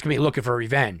angry. He's going to be looking for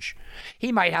revenge.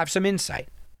 He might have some insight.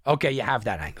 Okay, you have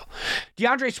that angle.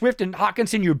 DeAndre Swift and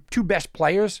Hawkinson, your two best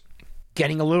players,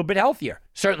 getting a little bit healthier.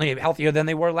 Certainly healthier than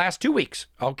they were last 2 weeks.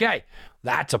 Okay,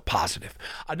 that's a positive.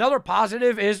 Another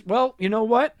positive is, well, you know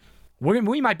what?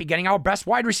 We might be getting our best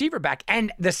wide receiver back.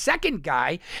 And the second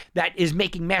guy that is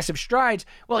making massive strides,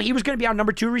 well, he was going to be our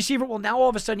number 2 receiver. Well, now all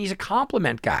of a sudden he's a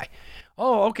compliment guy.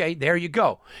 Oh, okay, there you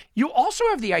go. You also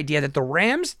have the idea that the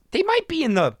Rams, they might be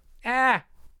in the,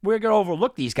 we're going to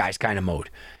overlook these guys kind of mode.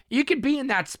 You could be in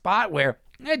that spot where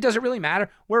it doesn't really matter.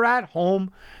 We're at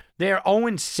home. They're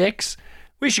 0-6.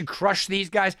 We should crush these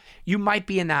guys. You might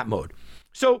be in that mode.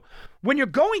 So when you're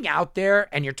going out there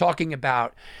and you're talking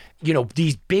about, you know,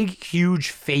 these big, huge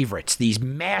favorites, these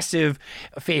massive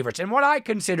favorites, and what I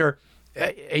consider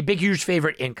a big, huge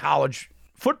favorite in college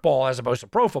football as opposed to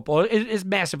pro football is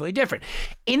massively different.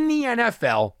 In the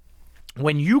NFL,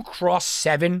 when you cross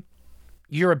 7,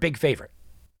 you're a big favorite.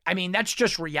 I mean, that's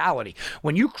just reality.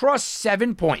 When you cross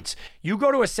 7 points, you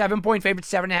go to a 7-point favorite,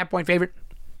 7.5 point favorite,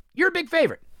 you're a big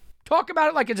favorite. Talk about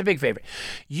it like it's a big favorite.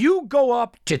 You go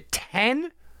up to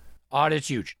 10, that's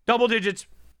huge. Double digits,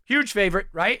 huge favorite,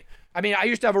 right? I mean, I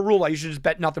used to have a rule. I used to just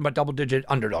bet nothing but double-digit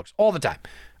underdogs all the time,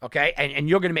 okay? And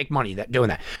you're going to make money doing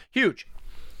that. Huge.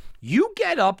 You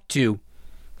get up to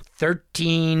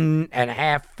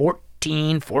 13.5,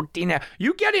 14.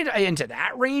 You get into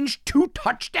that range, 2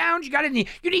 touchdowns.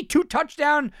 You need 2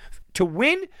 touchdowns to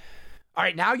win. All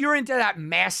right, now you're into that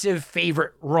massive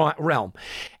favorite realm.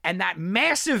 And that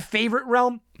massive favorite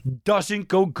realm doesn't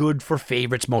go good for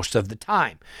favorites most of the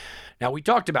time. Now, we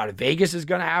talked about it. Vegas is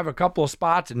going to have a couple of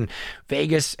spots in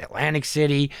Vegas, Atlantic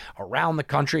City, around the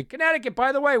country. Connecticut,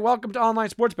 by the way, welcome to online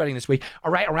sports betting this week.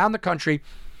 All right, around the country,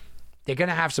 they're going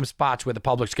to have some spots where the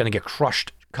public's going to get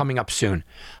crushed coming up soon.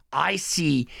 I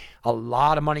see a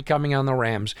lot of money coming on the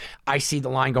Rams. I see the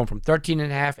line going from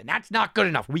 13.5, and that's not good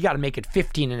enough. We got to make it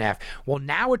 15.5. Well,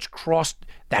 now it's crossed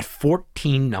that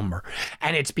 14 number,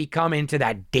 and it's become into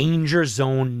that danger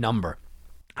zone number.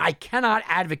 I cannot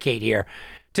advocate here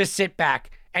to sit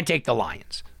back and take the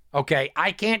Lions. Okay,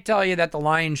 I can't tell you that the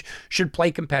Lions should play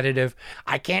competitive.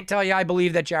 I can't tell you I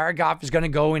believe that Jared Goff is going to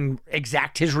go and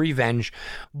exact his revenge.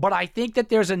 But I think that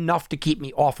there's enough to keep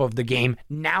me off of the game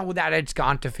now that it's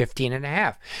gone to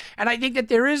 15.5. And I think that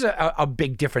there is a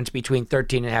big difference between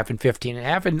 13.5 and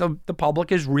 15.5. And the public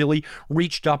has really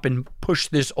reached up and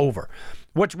pushed this over.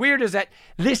 What's weird is that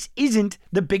this isn't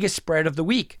the biggest spread of the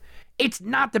week. It's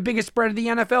not the biggest spread of the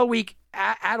NFL week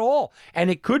at all. And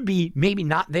it could be maybe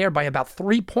not there by about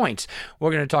 3 points.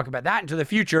 We're going to talk about that into the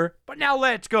future. But now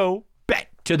let's go bet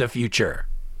to the future.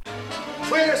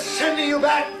 We're sending you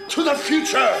back to the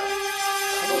future.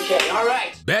 Okay, all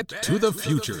right. Bet to the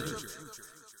future.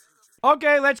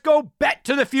 Okay, let's go bet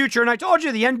to the future. And I told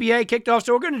you the NBA kicked off,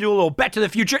 so we're going to do a little bet to the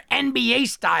future NBA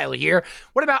style here.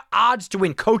 What about odds to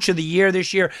win Coach of the Year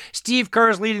this year? Steve Kerr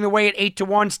is leading the way at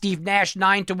 8-1. Steve Nash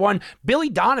 9-1. Billy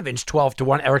Donovan's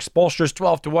 12-1. Eric Spoelstra's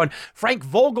 12-1. Frank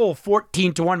Vogel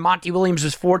 14-1. Monty Williams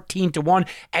is 14-1.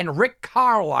 And Rick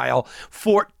Carlisle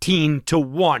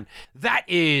 14-1. That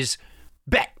is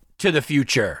bet to the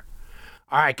future.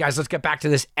 All right, guys, let's get back to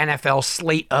this NFL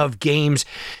slate of games.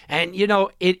 And, you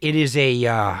know, it is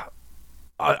a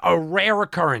rare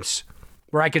occurrence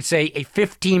where I could say a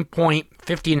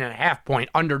 15.5 point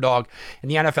underdog in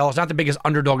the NFL is not the biggest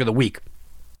underdog of the week.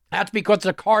 That's because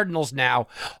the Cardinals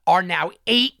are now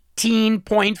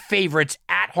 18-point favorites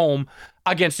at home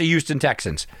against the Houston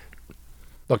Texans.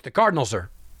 Look, the Cardinals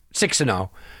are 6-0.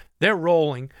 They're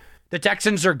rolling. The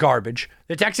Texans are garbage.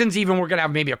 The Texans even were going to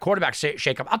have maybe a quarterback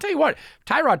shakeup. I'll tell you what,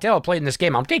 Tyrod Taylor played in this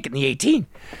game. I'm taking the 18.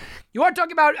 You want to talk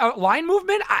about line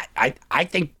movement? I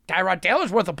think Tyrod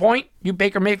Taylor's worth a point. You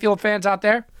Baker Mayfield fans out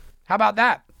there? How about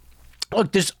that?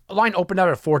 Look, this line opened out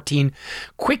at 14.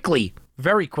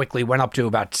 Very quickly went up to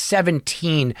about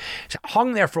 17.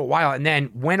 Hung there for a while and then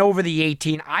went over the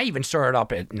 18. I even started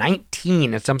up at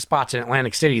 19 at some spots in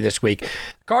Atlantic City this week.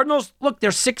 Cardinals, look, they're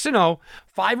 6-0,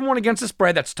 5-1 against the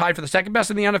spread. That's tied for the second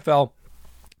best in the NFL.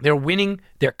 They're winning,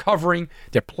 they're covering,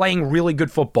 they're playing really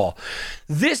good football.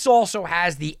 This also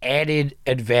has the added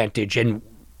advantage, and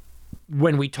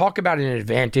when we talk about an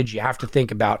advantage, you have to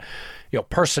think about, you know,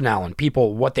 personnel and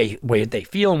people, what they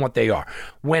feel and what they are.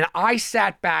 When I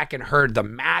sat back and heard the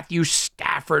Matthew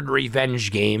Stafford revenge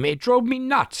game, it drove me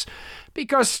nuts.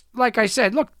 Because, like I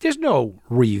said, look, there's no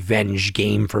revenge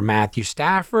game for Matthew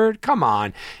Stafford. Come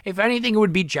on. If anything, it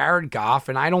would be Jared Goff,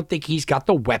 and I don't think he's got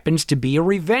the weapons to be a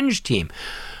revenge team.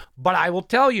 But I will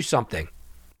tell you something.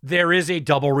 There is a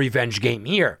double revenge game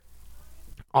here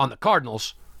on the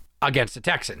Cardinals against the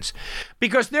Texans.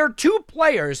 Because there are two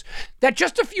players that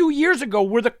just a few years ago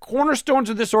were the cornerstones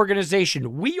of this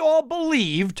organization. We all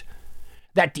believed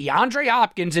that DeAndre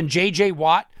Hopkins and J.J.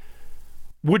 Watt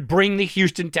would bring the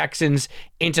Houston Texans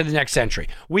into the next century.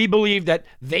 We believed that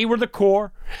they were the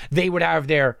core. They would have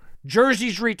their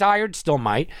jerseys retired, still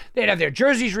might. They'd have their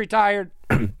jerseys retired.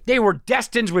 They were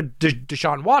destined with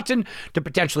Deshaun Watson to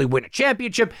potentially win a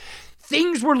championship.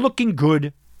 Things were looking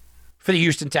good for the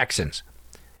Houston Texans.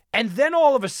 And then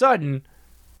all of a sudden,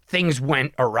 things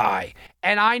went awry.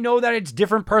 And I know that it's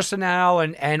different personnel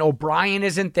and O'Brien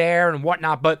isn't there and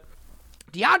whatnot, but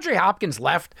DeAndre Hopkins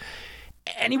left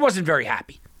and he wasn't very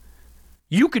happy.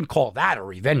 You can call that a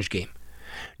revenge game.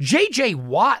 J.J.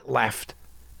 Watt left.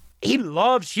 He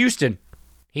loves Houston.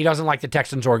 He doesn't like the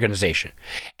Texans organization.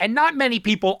 And not many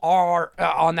people are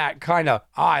on that kind of,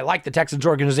 I like the Texans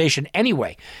organization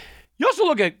anyway. You also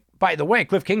look at, by the way,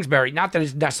 Cliff Kingsbury, not that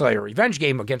it's necessarily a revenge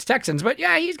game against Texans, but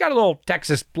yeah, he's got a little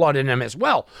Texas blood in him as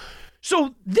well.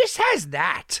 So this has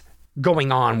that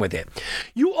going on with it.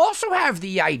 You also have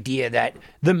the idea that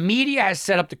the media has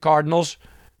set up the Cardinals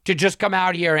to just come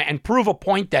out here and prove a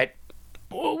point that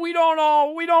we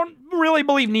don't really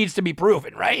believe needs to be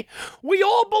proven, right? We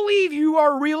all believe you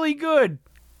are really good.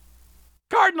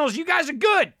 Cardinals, you guys are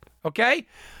good, okay?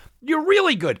 You're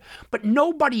really good. But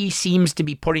nobody seems to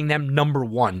be putting them number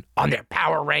one on their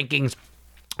power rankings,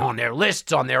 on their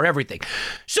lists, on their everything.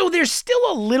 So there's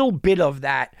still a little bit of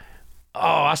that,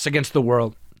 us against the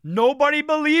world. Nobody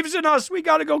believes in us. We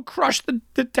got to go crush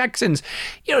the Texans.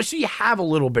 You know, so you have a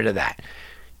little bit of that.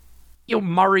 You know,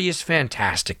 Murray is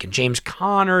fantastic, and James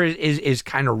Conner is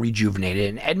kind of rejuvenated,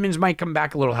 and Edmonds might come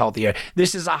back a little healthier.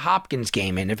 This is a Hopkins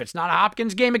game, and if it's not a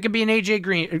Hopkins game, it could be an AJ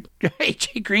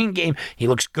Green game. He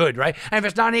looks good, right? And if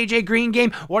it's not an AJ Green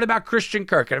game, what about Christian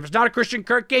Kirk? And if it's not a Christian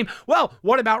Kirk game, well,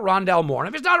 what about Rondale Moore?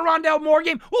 And if it's not a Rondale Moore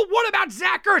game, well, what about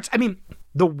Zach Ertz? I mean,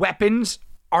 the weapons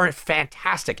are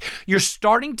fantastic. You're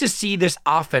starting to see this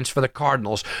offense for the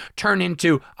Cardinals turn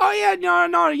into,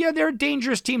 they're a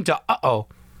dangerous team to,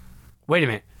 wait a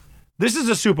minute. This is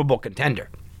a Super Bowl contender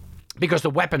because the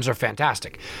weapons are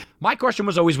fantastic. My question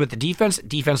was always with the defense.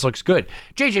 Defense looks good.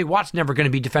 J.J. Watt's never going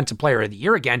to be Defensive Player of the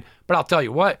Year again, but I'll tell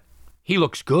you what, he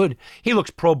looks good. He looks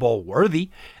Pro Bowl worthy.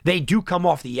 They do come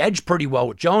off the edge pretty well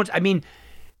with Jones. I mean,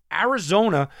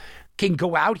 Arizona can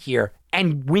go out here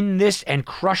and win this and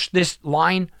crush this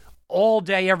line all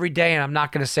day, every day, and I'm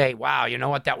not going to say, wow, you know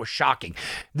what, that was shocking.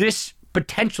 This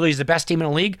potentially is the best team in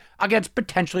the league against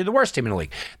potentially the worst team in the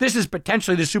league. This is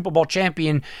potentially the Super Bowl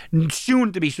champion,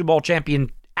 soon to be Super Bowl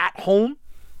champion at home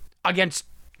against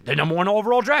the number one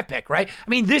overall draft pick, right? I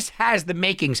mean, this has the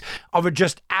makings of a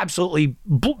just absolutely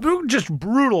just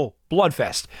brutal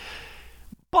bloodfest.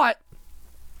 But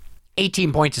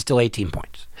 18 points is still 18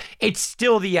 points. It's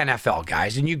still the NFL,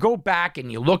 guys. And you go back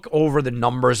and you look over the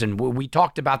numbers, and we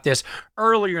talked about this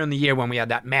earlier in the year when we had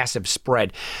that massive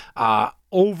spread.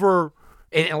 Over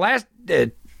in the last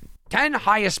 10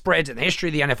 highest spreads in the history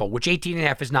of the NFL, which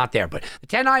 18.5 is not there, but the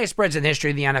 10 highest spreads in the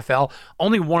history of the NFL,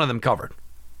 only one of them covered.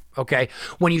 Okay?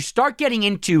 When you start getting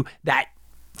into that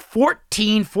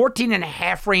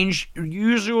 14.5 range,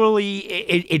 usually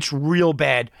it's real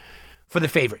bad for the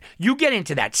favorite. You get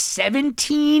into that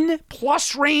 17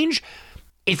 plus range,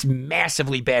 it's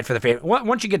massively bad for the favorite.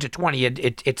 Once you get to 20,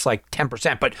 it's like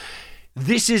 10%, but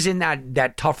this is in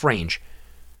that tough range.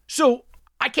 So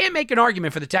I can't make an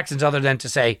argument for the Texans other than to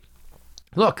say,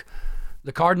 look,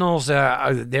 the Cardinals,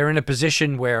 they're in a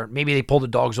position where maybe they pull the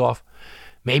dogs off.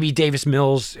 Maybe Davis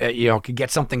Mills, could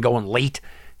get something going late.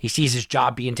 He sees his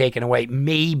job being taken away.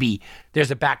 Maybe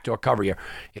there's a backdoor cover here.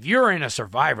 If you're in a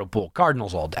survival pool,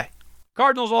 Cardinals all day.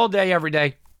 Cardinals all day, every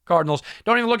day. Cardinals.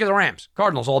 Don't even look at the Rams.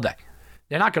 Cardinals all day.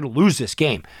 They're not going to lose this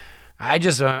game.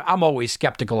 I'm always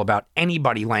skeptical about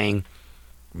anybody laying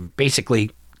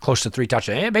basically close to 3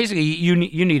 touchdowns. Basically, you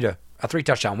need a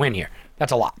 3-touchdown win here.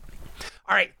 That's a lot.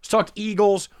 All right, let's talk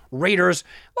Eagles, Raiders.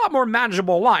 A lot more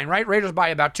manageable line, right? Raiders by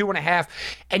about 2.5.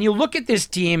 And you look at this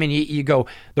team and you go,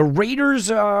 the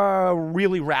Raiders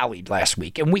really rallied last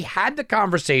week. And we had the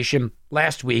conversation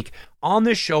last week on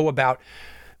this show about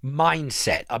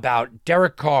mindset, about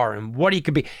Derek Carr and what he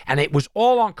could be. And it was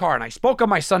all on Carr. And I spoke on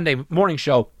my Sunday morning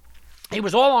show. It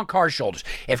was all on Carr's shoulders.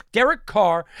 If Derek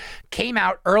Carr came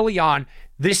out early on,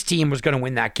 this team was going to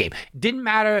win that game. Didn't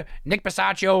matter Nick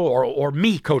Bisaccio or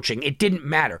me coaching. It didn't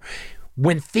matter.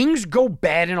 When things go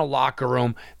bad in a locker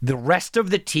room, the rest of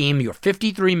the team, your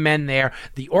 53 men there,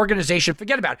 the organization,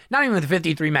 forget about it. Not even the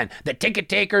 53 men, the ticket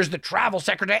takers, the travel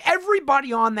secretary,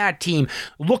 everybody on that team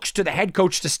looks to the head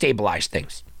coach to stabilize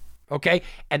things. Okay?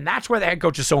 And that's where the head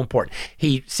coach is so important.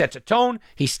 He sets a tone.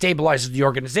 He stabilizes the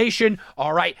organization.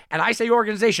 All right. And I say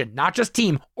organization, not just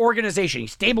team, organization. He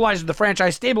stabilizes the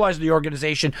franchise, stabilizes the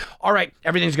organization. All right.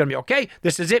 Everything's going to be okay.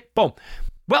 This is it. Boom.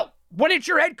 Well, when it's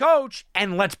your head coach,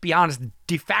 and let's be honest,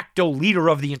 de facto leader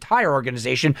of the entire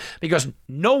organization, because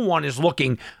no one is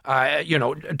looking,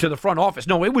 to the front office.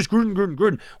 No, it was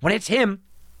Gruden. When it's him,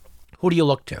 who do you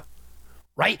look to?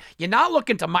 Right? You're not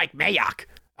looking to Mike Mayock.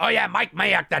 Oh, yeah, Mike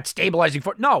Mayock, that stabilizing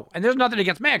force. No, and there's nothing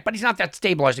against Mayock, but he's not that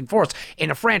stabilizing force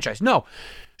in a franchise. No.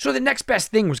 So the next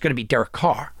best thing was going to be Derek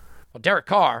Carr. Well, Derek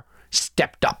Carr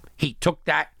stepped up. He took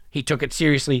it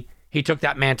seriously. He took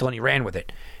that mantle and he ran with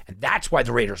it. And that's why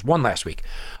the Raiders won last week.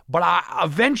 But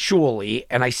eventually,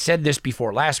 and I said this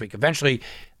before last week, eventually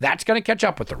that's going to catch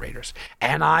up with the Raiders.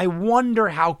 And I wonder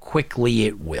how quickly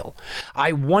it will.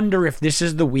 I wonder if this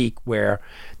is the week where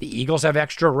the Eagles have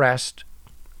extra rest.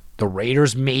 The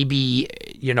Raiders maybe,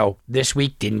 this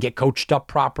week didn't get coached up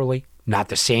properly. Not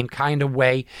the same kind of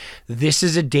way. This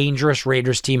is a dangerous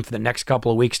Raiders team for the next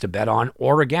couple of weeks to bet on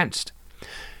or against.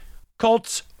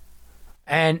 Colts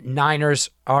and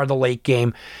Niners are the late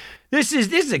game. This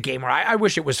is a game where I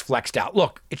wish it was flexed out.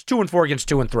 Look, it's 2-4 against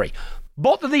 2-3.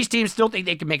 Both of these teams still think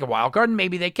they can make a wild card, and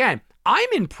maybe they can. I'm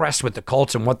impressed with the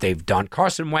Colts and what they've done.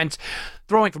 Carson Wentz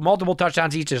throwing for multiple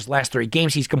touchdowns each of his last 3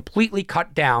 games. He's completely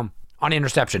cut down on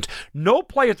interceptions. No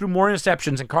player threw more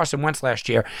interceptions than Carson Wentz last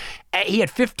year. He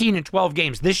had 15 in 12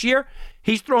 games. This year,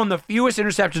 he's thrown the fewest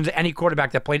interceptions of any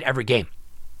quarterback that played every game.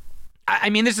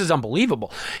 I mean, this is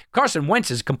unbelievable. Carson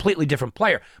Wentz is a completely different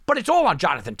player, but it's all on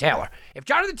Jonathan Taylor. If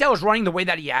Jonathan Taylor's running the way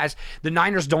that he has, the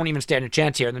Niners don't even stand a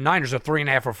chance here. The Niners are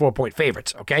 3.5 or 4-point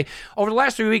favorites, okay? Over the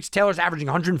last 3 weeks, Taylor's averaging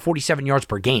 147 yards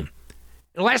per game.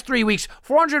 In the last 3 weeks,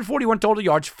 441 total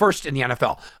yards, first in the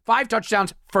NFL. 5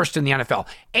 touchdowns, first in the NFL.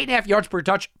 8.5 yards per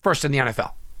touch, first in the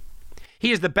NFL.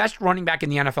 He is the best running back in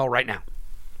the NFL right now.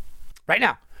 Right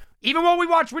now. Even what we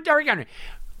watched with Derrick Henry.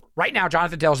 Right now,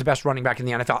 Jonathan Taylor is the best running back in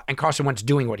the NFL, and Carson Wentz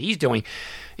doing what he's doing.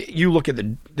 You look at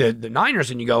the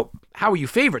Niners and you go, how are you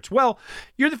favorites? Well,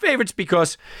 you're the favorites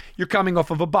because you're coming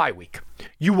off of a bye week.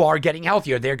 You are getting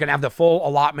healthier. They're going to have the full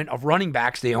allotment of running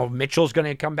backs. Mitchell's going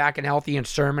to come back and healthy, and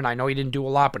Sermon, I know he didn't do a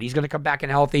lot, but he's going to come back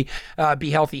and healthy, be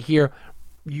healthy here.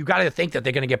 You got to think that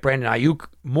they're going to get Brandon Ayuk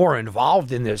more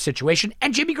involved in the situation,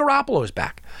 and Jimmy Garoppolo is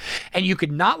back. And you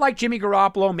could not like Jimmy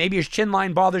Garoppolo. Maybe his chin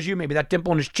line bothers you. Maybe that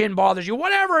dimple in his chin bothers you.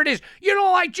 Whatever it is, you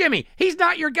don't like Jimmy. He's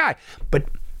not your guy. But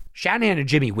Shanahan and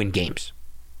Jimmy win games.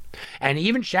 And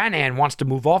even Shanahan wants to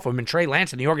move off him, and Trey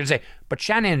Lance and the organization. But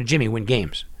Shanahan and Jimmy win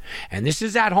games. And this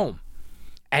is at home.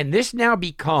 And this now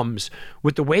becomes,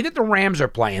 with the way that the Rams are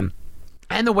playing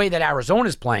and the way that Arizona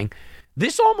is playing,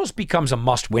 this almost becomes a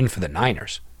must-win for the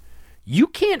Niners. You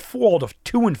can't fall to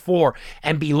 2-4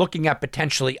 and be looking at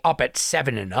potentially up at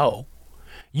 7-0.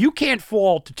 You can't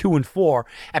fall to 2-4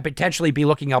 and potentially be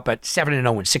looking up at 7-0 and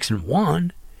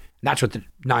 6-1. That's what the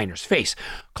Niners face.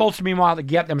 Colts, meanwhile, to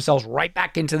get themselves right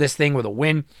back into this thing with a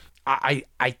win. I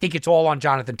think it's all on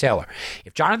Jonathan Taylor.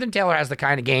 If Jonathan Taylor has the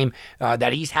kind of game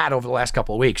that he's had over the last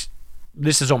couple of weeks,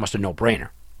 this is almost a no-brainer.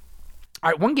 All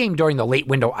right, one game during the late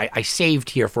window I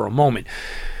saved here for a moment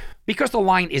because the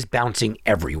line is bouncing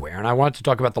everywhere. And I wanted to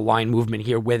talk about the line movement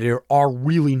here where there are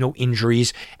really no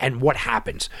injuries and what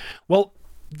happens. Well,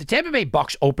 the Tampa Bay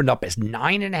Bucs opened up as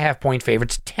 9.5-point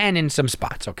favorites, 10 in some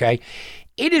spots, okay?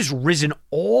 It has risen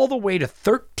all the way to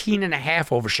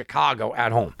 13.5 over Chicago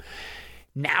at home.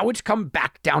 Now it's come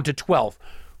back down to 12.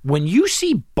 When you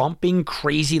see bumping,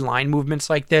 crazy line movements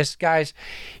like this, guys,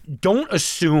 don't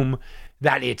assume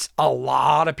that it's a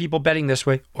lot of people betting this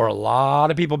way or a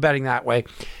lot of people betting that way.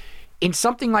 In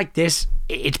something like this,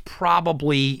 it's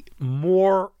probably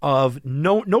more of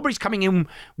nobody's coming in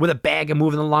with a bag and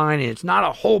moving the line, and it's not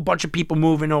a whole bunch of people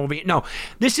moving over. No,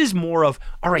 this is more of,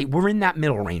 all right, we're in that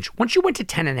middle range. Once you went to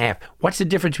 10.5, what's the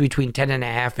difference between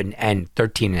 10.5 and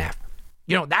 13.5?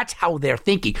 You know, that's how they're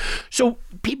thinking. So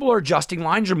people are adjusting,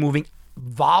 lines are moving.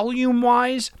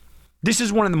 Volume-wise, this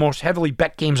is one of the most heavily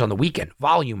bet games on the weekend,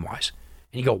 volume-wise.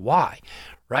 And you go, why?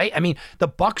 Right? I mean, the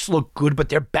Bucs look good, but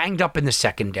they're banged up in the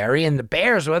secondary. And the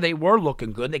Bears, well, they were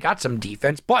looking good. They got some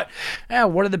defense. But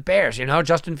what are the Bears? You know,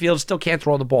 Justin Fields still can't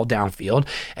throw the ball downfield.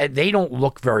 They don't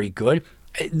look very good.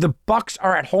 The Bucs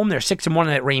are at home. They're 6-1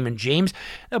 at Raymond James.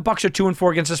 The Bucs are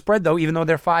 2-4 against the spread, though, even though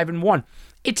they're 5-1.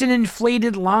 It's an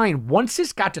inflated line. Once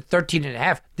this got to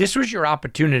 13.5, this was your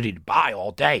opportunity to buy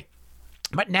all day.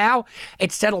 But now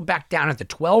it's settled back down at the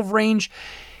 12 range.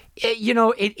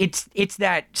 It's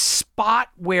that spot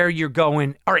where you're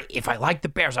going, all right, if I like the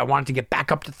Bears, I want it to get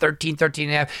back up to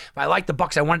 13.5. If I like the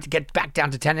Bucs, I want it to get back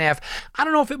down to 10.5. I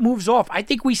don't know if it moves off. I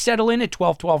think we settle in at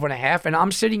 12.5, and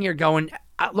I'm sitting here going,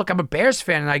 look, I'm a Bears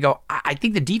fan, and I go, I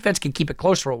think the defense can keep it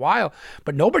close for a while,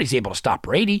 but nobody's able to stop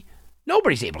Brady.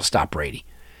 Nobody's able to stop Brady.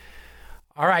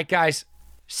 All right, guys,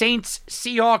 Saints,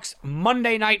 Seahawks,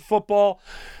 Monday Night Football.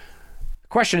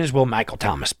 Question is, will Michael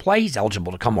Thomas play? He's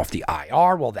eligible to come off the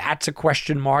IR. Well, that's a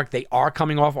question mark. They are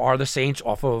coming off, are the Saints,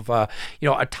 off of a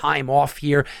time off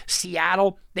here.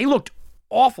 Seattle, they looked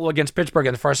awful against Pittsburgh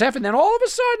in the first half, and then all of a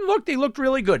sudden, look, they looked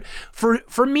really good.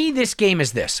 For me, this game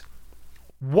is this.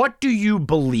 What do you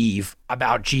believe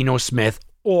about Geno Smith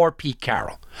or Pete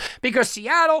Carroll? Because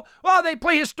Seattle, well, they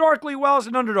play historically well as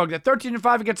an underdog. They're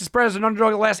 13-5 against the spread as an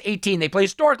underdog the last 18. They play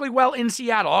historically well in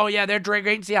Seattle. Oh, yeah, they're great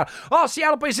in Seattle. Oh,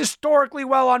 Seattle plays historically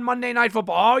well on Monday Night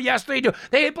Football. Oh, yes, they do.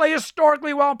 They play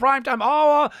historically well in primetime.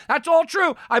 Oh, that's all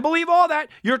true. I believe all that.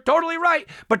 You're totally right.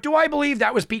 But do I believe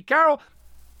that was Pete Carroll,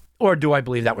 or do I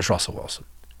believe that was Russell Wilson?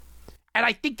 And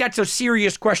I think that's a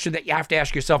serious question that you have to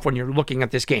ask yourself when you're looking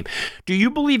at this game. Do you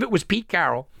believe it was Pete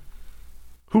Carroll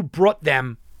who brought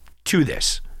them to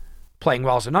this? Playing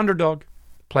well as an underdog,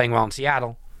 playing well in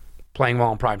Seattle, playing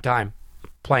well in prime time,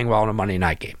 playing well in a Monday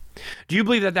night game. Do you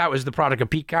believe that that was the product of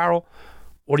Pete Carroll,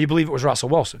 or do you believe it was Russell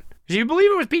Wilson? If you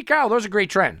believe it was Pete Carroll, those are great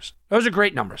trends. Those are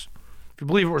great numbers. If you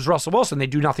believe it was Russell Wilson, they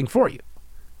do nothing for you.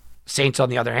 Saints, on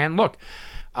the other hand, look,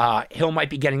 Hill might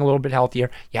be getting a little bit healthier.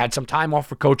 You had some time off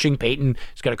for coaching. Peyton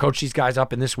is going to coach these guys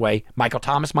up in this way. Michael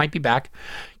Thomas might be back.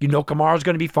 You know Kamara's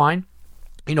going to be fine.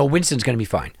 You know Winston's going to be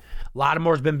fine.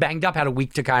 Latimore's been banged up, had a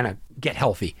week to kind of get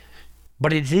healthy.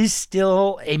 But it is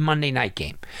still a Monday night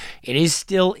game. It is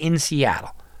still in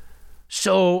Seattle.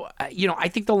 So, I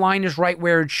think the line is right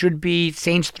where it should be.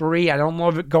 Saints 3. I don't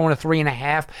love it going to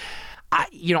 3.5.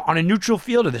 On a neutral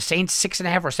field, are the Saints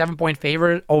 6.5 or 7-point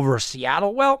favorite over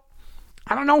Seattle? Well,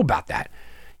 I don't know about that.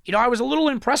 I was a little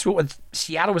impressed with what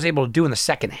Seattle was able to do in the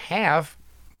second half,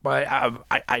 but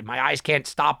my eyes can't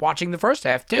stop watching the first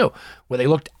half, too, where they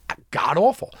looked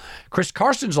god-awful. Chris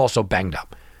Carson's also banged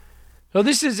up. So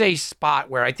this is a spot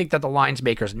where I think that the lines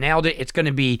makers nailed it. It's going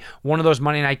to be one of those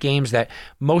Monday night games that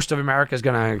most of America is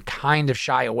going to kind of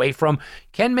shy away from.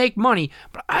 Can make money,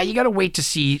 but you got to wait to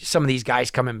see some of these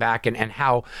guys coming back and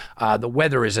how the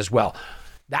weather is as well.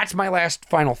 That's my last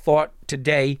final thought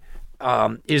today.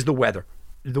 Is the weather.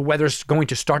 The weather's going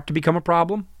to start to become a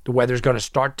problem. The weather's going to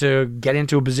start to get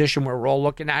into a position where we're all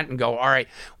looking at it and go, all right,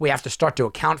 we have to start to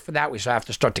account for that. We have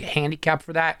to start to handicap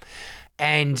for that.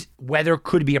 And weather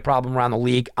could be a problem around the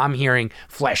league. I'm hearing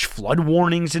flash flood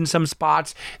warnings in some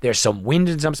spots. There's some wind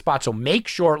in some spots. So make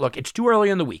sure, look, it's too early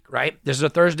in the week, right? This is a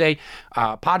Thursday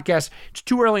podcast. It's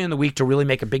too early in the week to really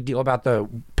make a big deal about the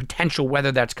potential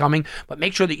weather that's coming. But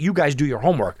make sure that you guys do your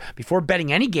homework. Before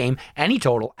betting any game, any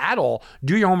total at all,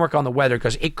 do your homework on the weather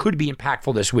because it could be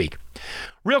impactful this week.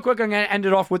 Real quick, I'm going to end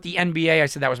it off with the NBA. I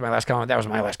said that was my last comment. That was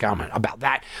my last comment about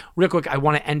that. Real quick, I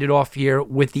want to end it off here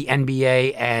with the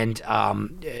NBA. And,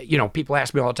 people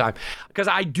ask me all the time, because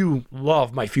I do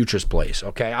love my futures plays,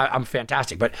 okay? I'm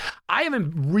fantastic. But I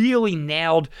haven't really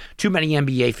nailed too many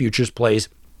NBA futures plays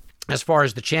as far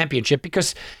as the championship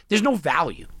because there's no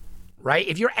value, right?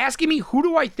 If you're asking me who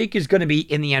do I think is going to be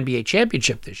in the NBA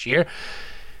championship this year,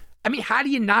 I mean, how do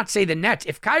you not say the Nets?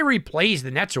 If Kyrie plays, the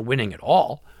Nets are winning it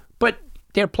all, but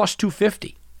they're plus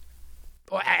 250.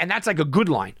 And that's like a good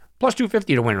line. Plus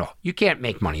 250 to win it all. You can't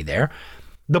make money there.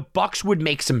 The Bucks would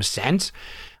make some sense,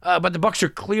 but the Bucks are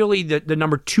clearly the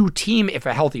number 2 team if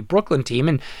a healthy Brooklyn team,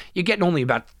 and you're getting only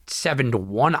about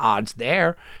 7-1 odds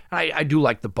there. I do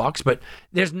like the Bucks, but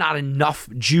there's not enough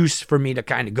juice for me to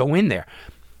kind of go in there.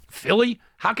 Philly,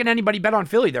 how can anybody bet on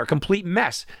Philly? They're a complete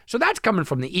mess. So that's coming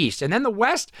from the East. And then the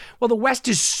West, well, the West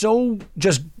is so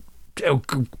just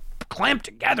clamped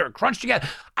together, crunched together.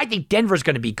 I think Denver's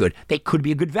going to be good. They could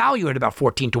be a good value at about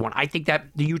 14-1. I think that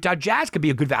the Utah Jazz could be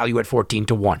a good value at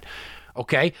 14-1.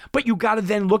 Okay? But you got to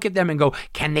then look at them and go,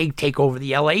 can they take over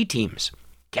the LA teams?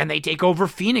 Can they take over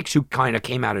Phoenix, who kind of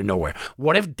came out of nowhere?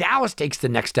 What if Dallas takes the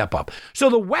next step up? So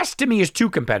the West, to me, is too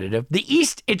competitive. The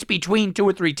East, it's between 2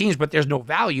 or 3 teams, but there's no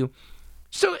value.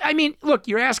 So, I mean, look,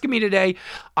 you're asking me today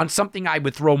on something I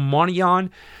would throw money on.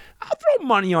 I'll throw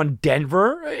money on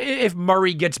Denver if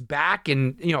Murray gets back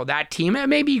and, that team.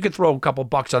 Maybe you could throw a couple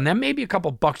bucks on them, maybe a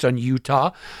couple bucks on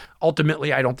Utah.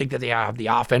 Ultimately, I don't think that they have the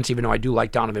offense, even though I do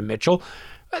like Donovan Mitchell.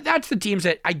 That's the teams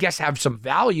that I guess have some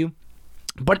value.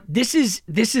 But this is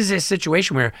a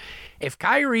situation where if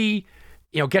Kyrie,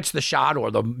 gets the shot,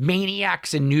 or the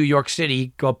maniacs in New York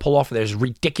City go pull off those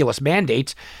ridiculous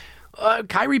mandates,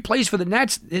 Kyrie plays for the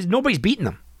Nets. Nobody's beating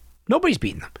them. Nobody's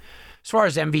beating them. As far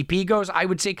as MVP goes, I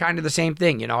would say kind of the same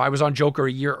thing. I was on Joker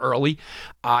a year early.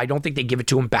 I don't think they give it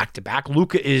to him back-to-back.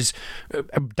 Luka is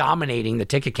dominating the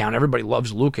ticket count. Everybody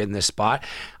loves Luka in this spot.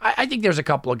 I think there's a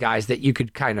couple of guys that you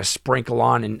could kind of sprinkle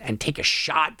on and take a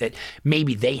shot that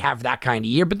maybe they have that kind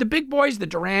of year. But the big boys, the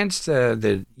Durants,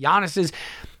 the Giannis's,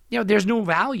 there's no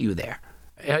value there.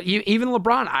 Even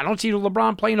LeBron, I don't see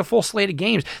LeBron playing a full slate of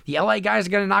games. The LA guys are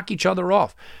going to knock each other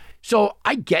off. So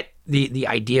I get the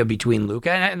idea between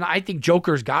Luka, and I think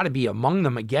Joker's got to be among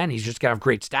them again. He's just got to have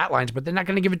great stat lines, but they're not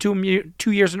going to give it to him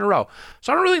 2 years in a row.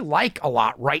 So I don't really like a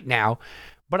lot right now,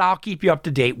 but I'll keep you up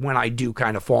to date when I do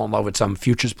kind of fall in love with some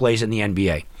futures plays in the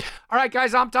NBA. All right,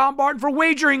 guys, I'm Tom Barton for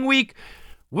Wagering Week.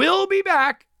 We'll be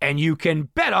back, and you can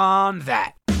bet on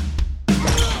that.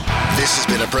 This has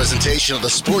been a presentation of the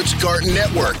Sports Garden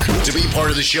Network. To be part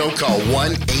of the show, call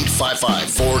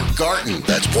 1-855-4-GARDEN.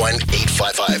 That's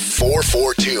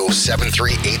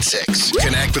 1-855-442-7386.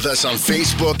 Connect with us on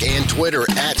Facebook and Twitter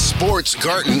at Sports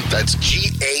Garden. That's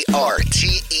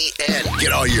GARTEN.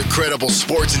 Get all your credible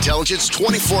sports intelligence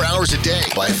 24 hours a day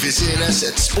by visiting us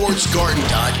at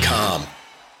sportsgarden.com.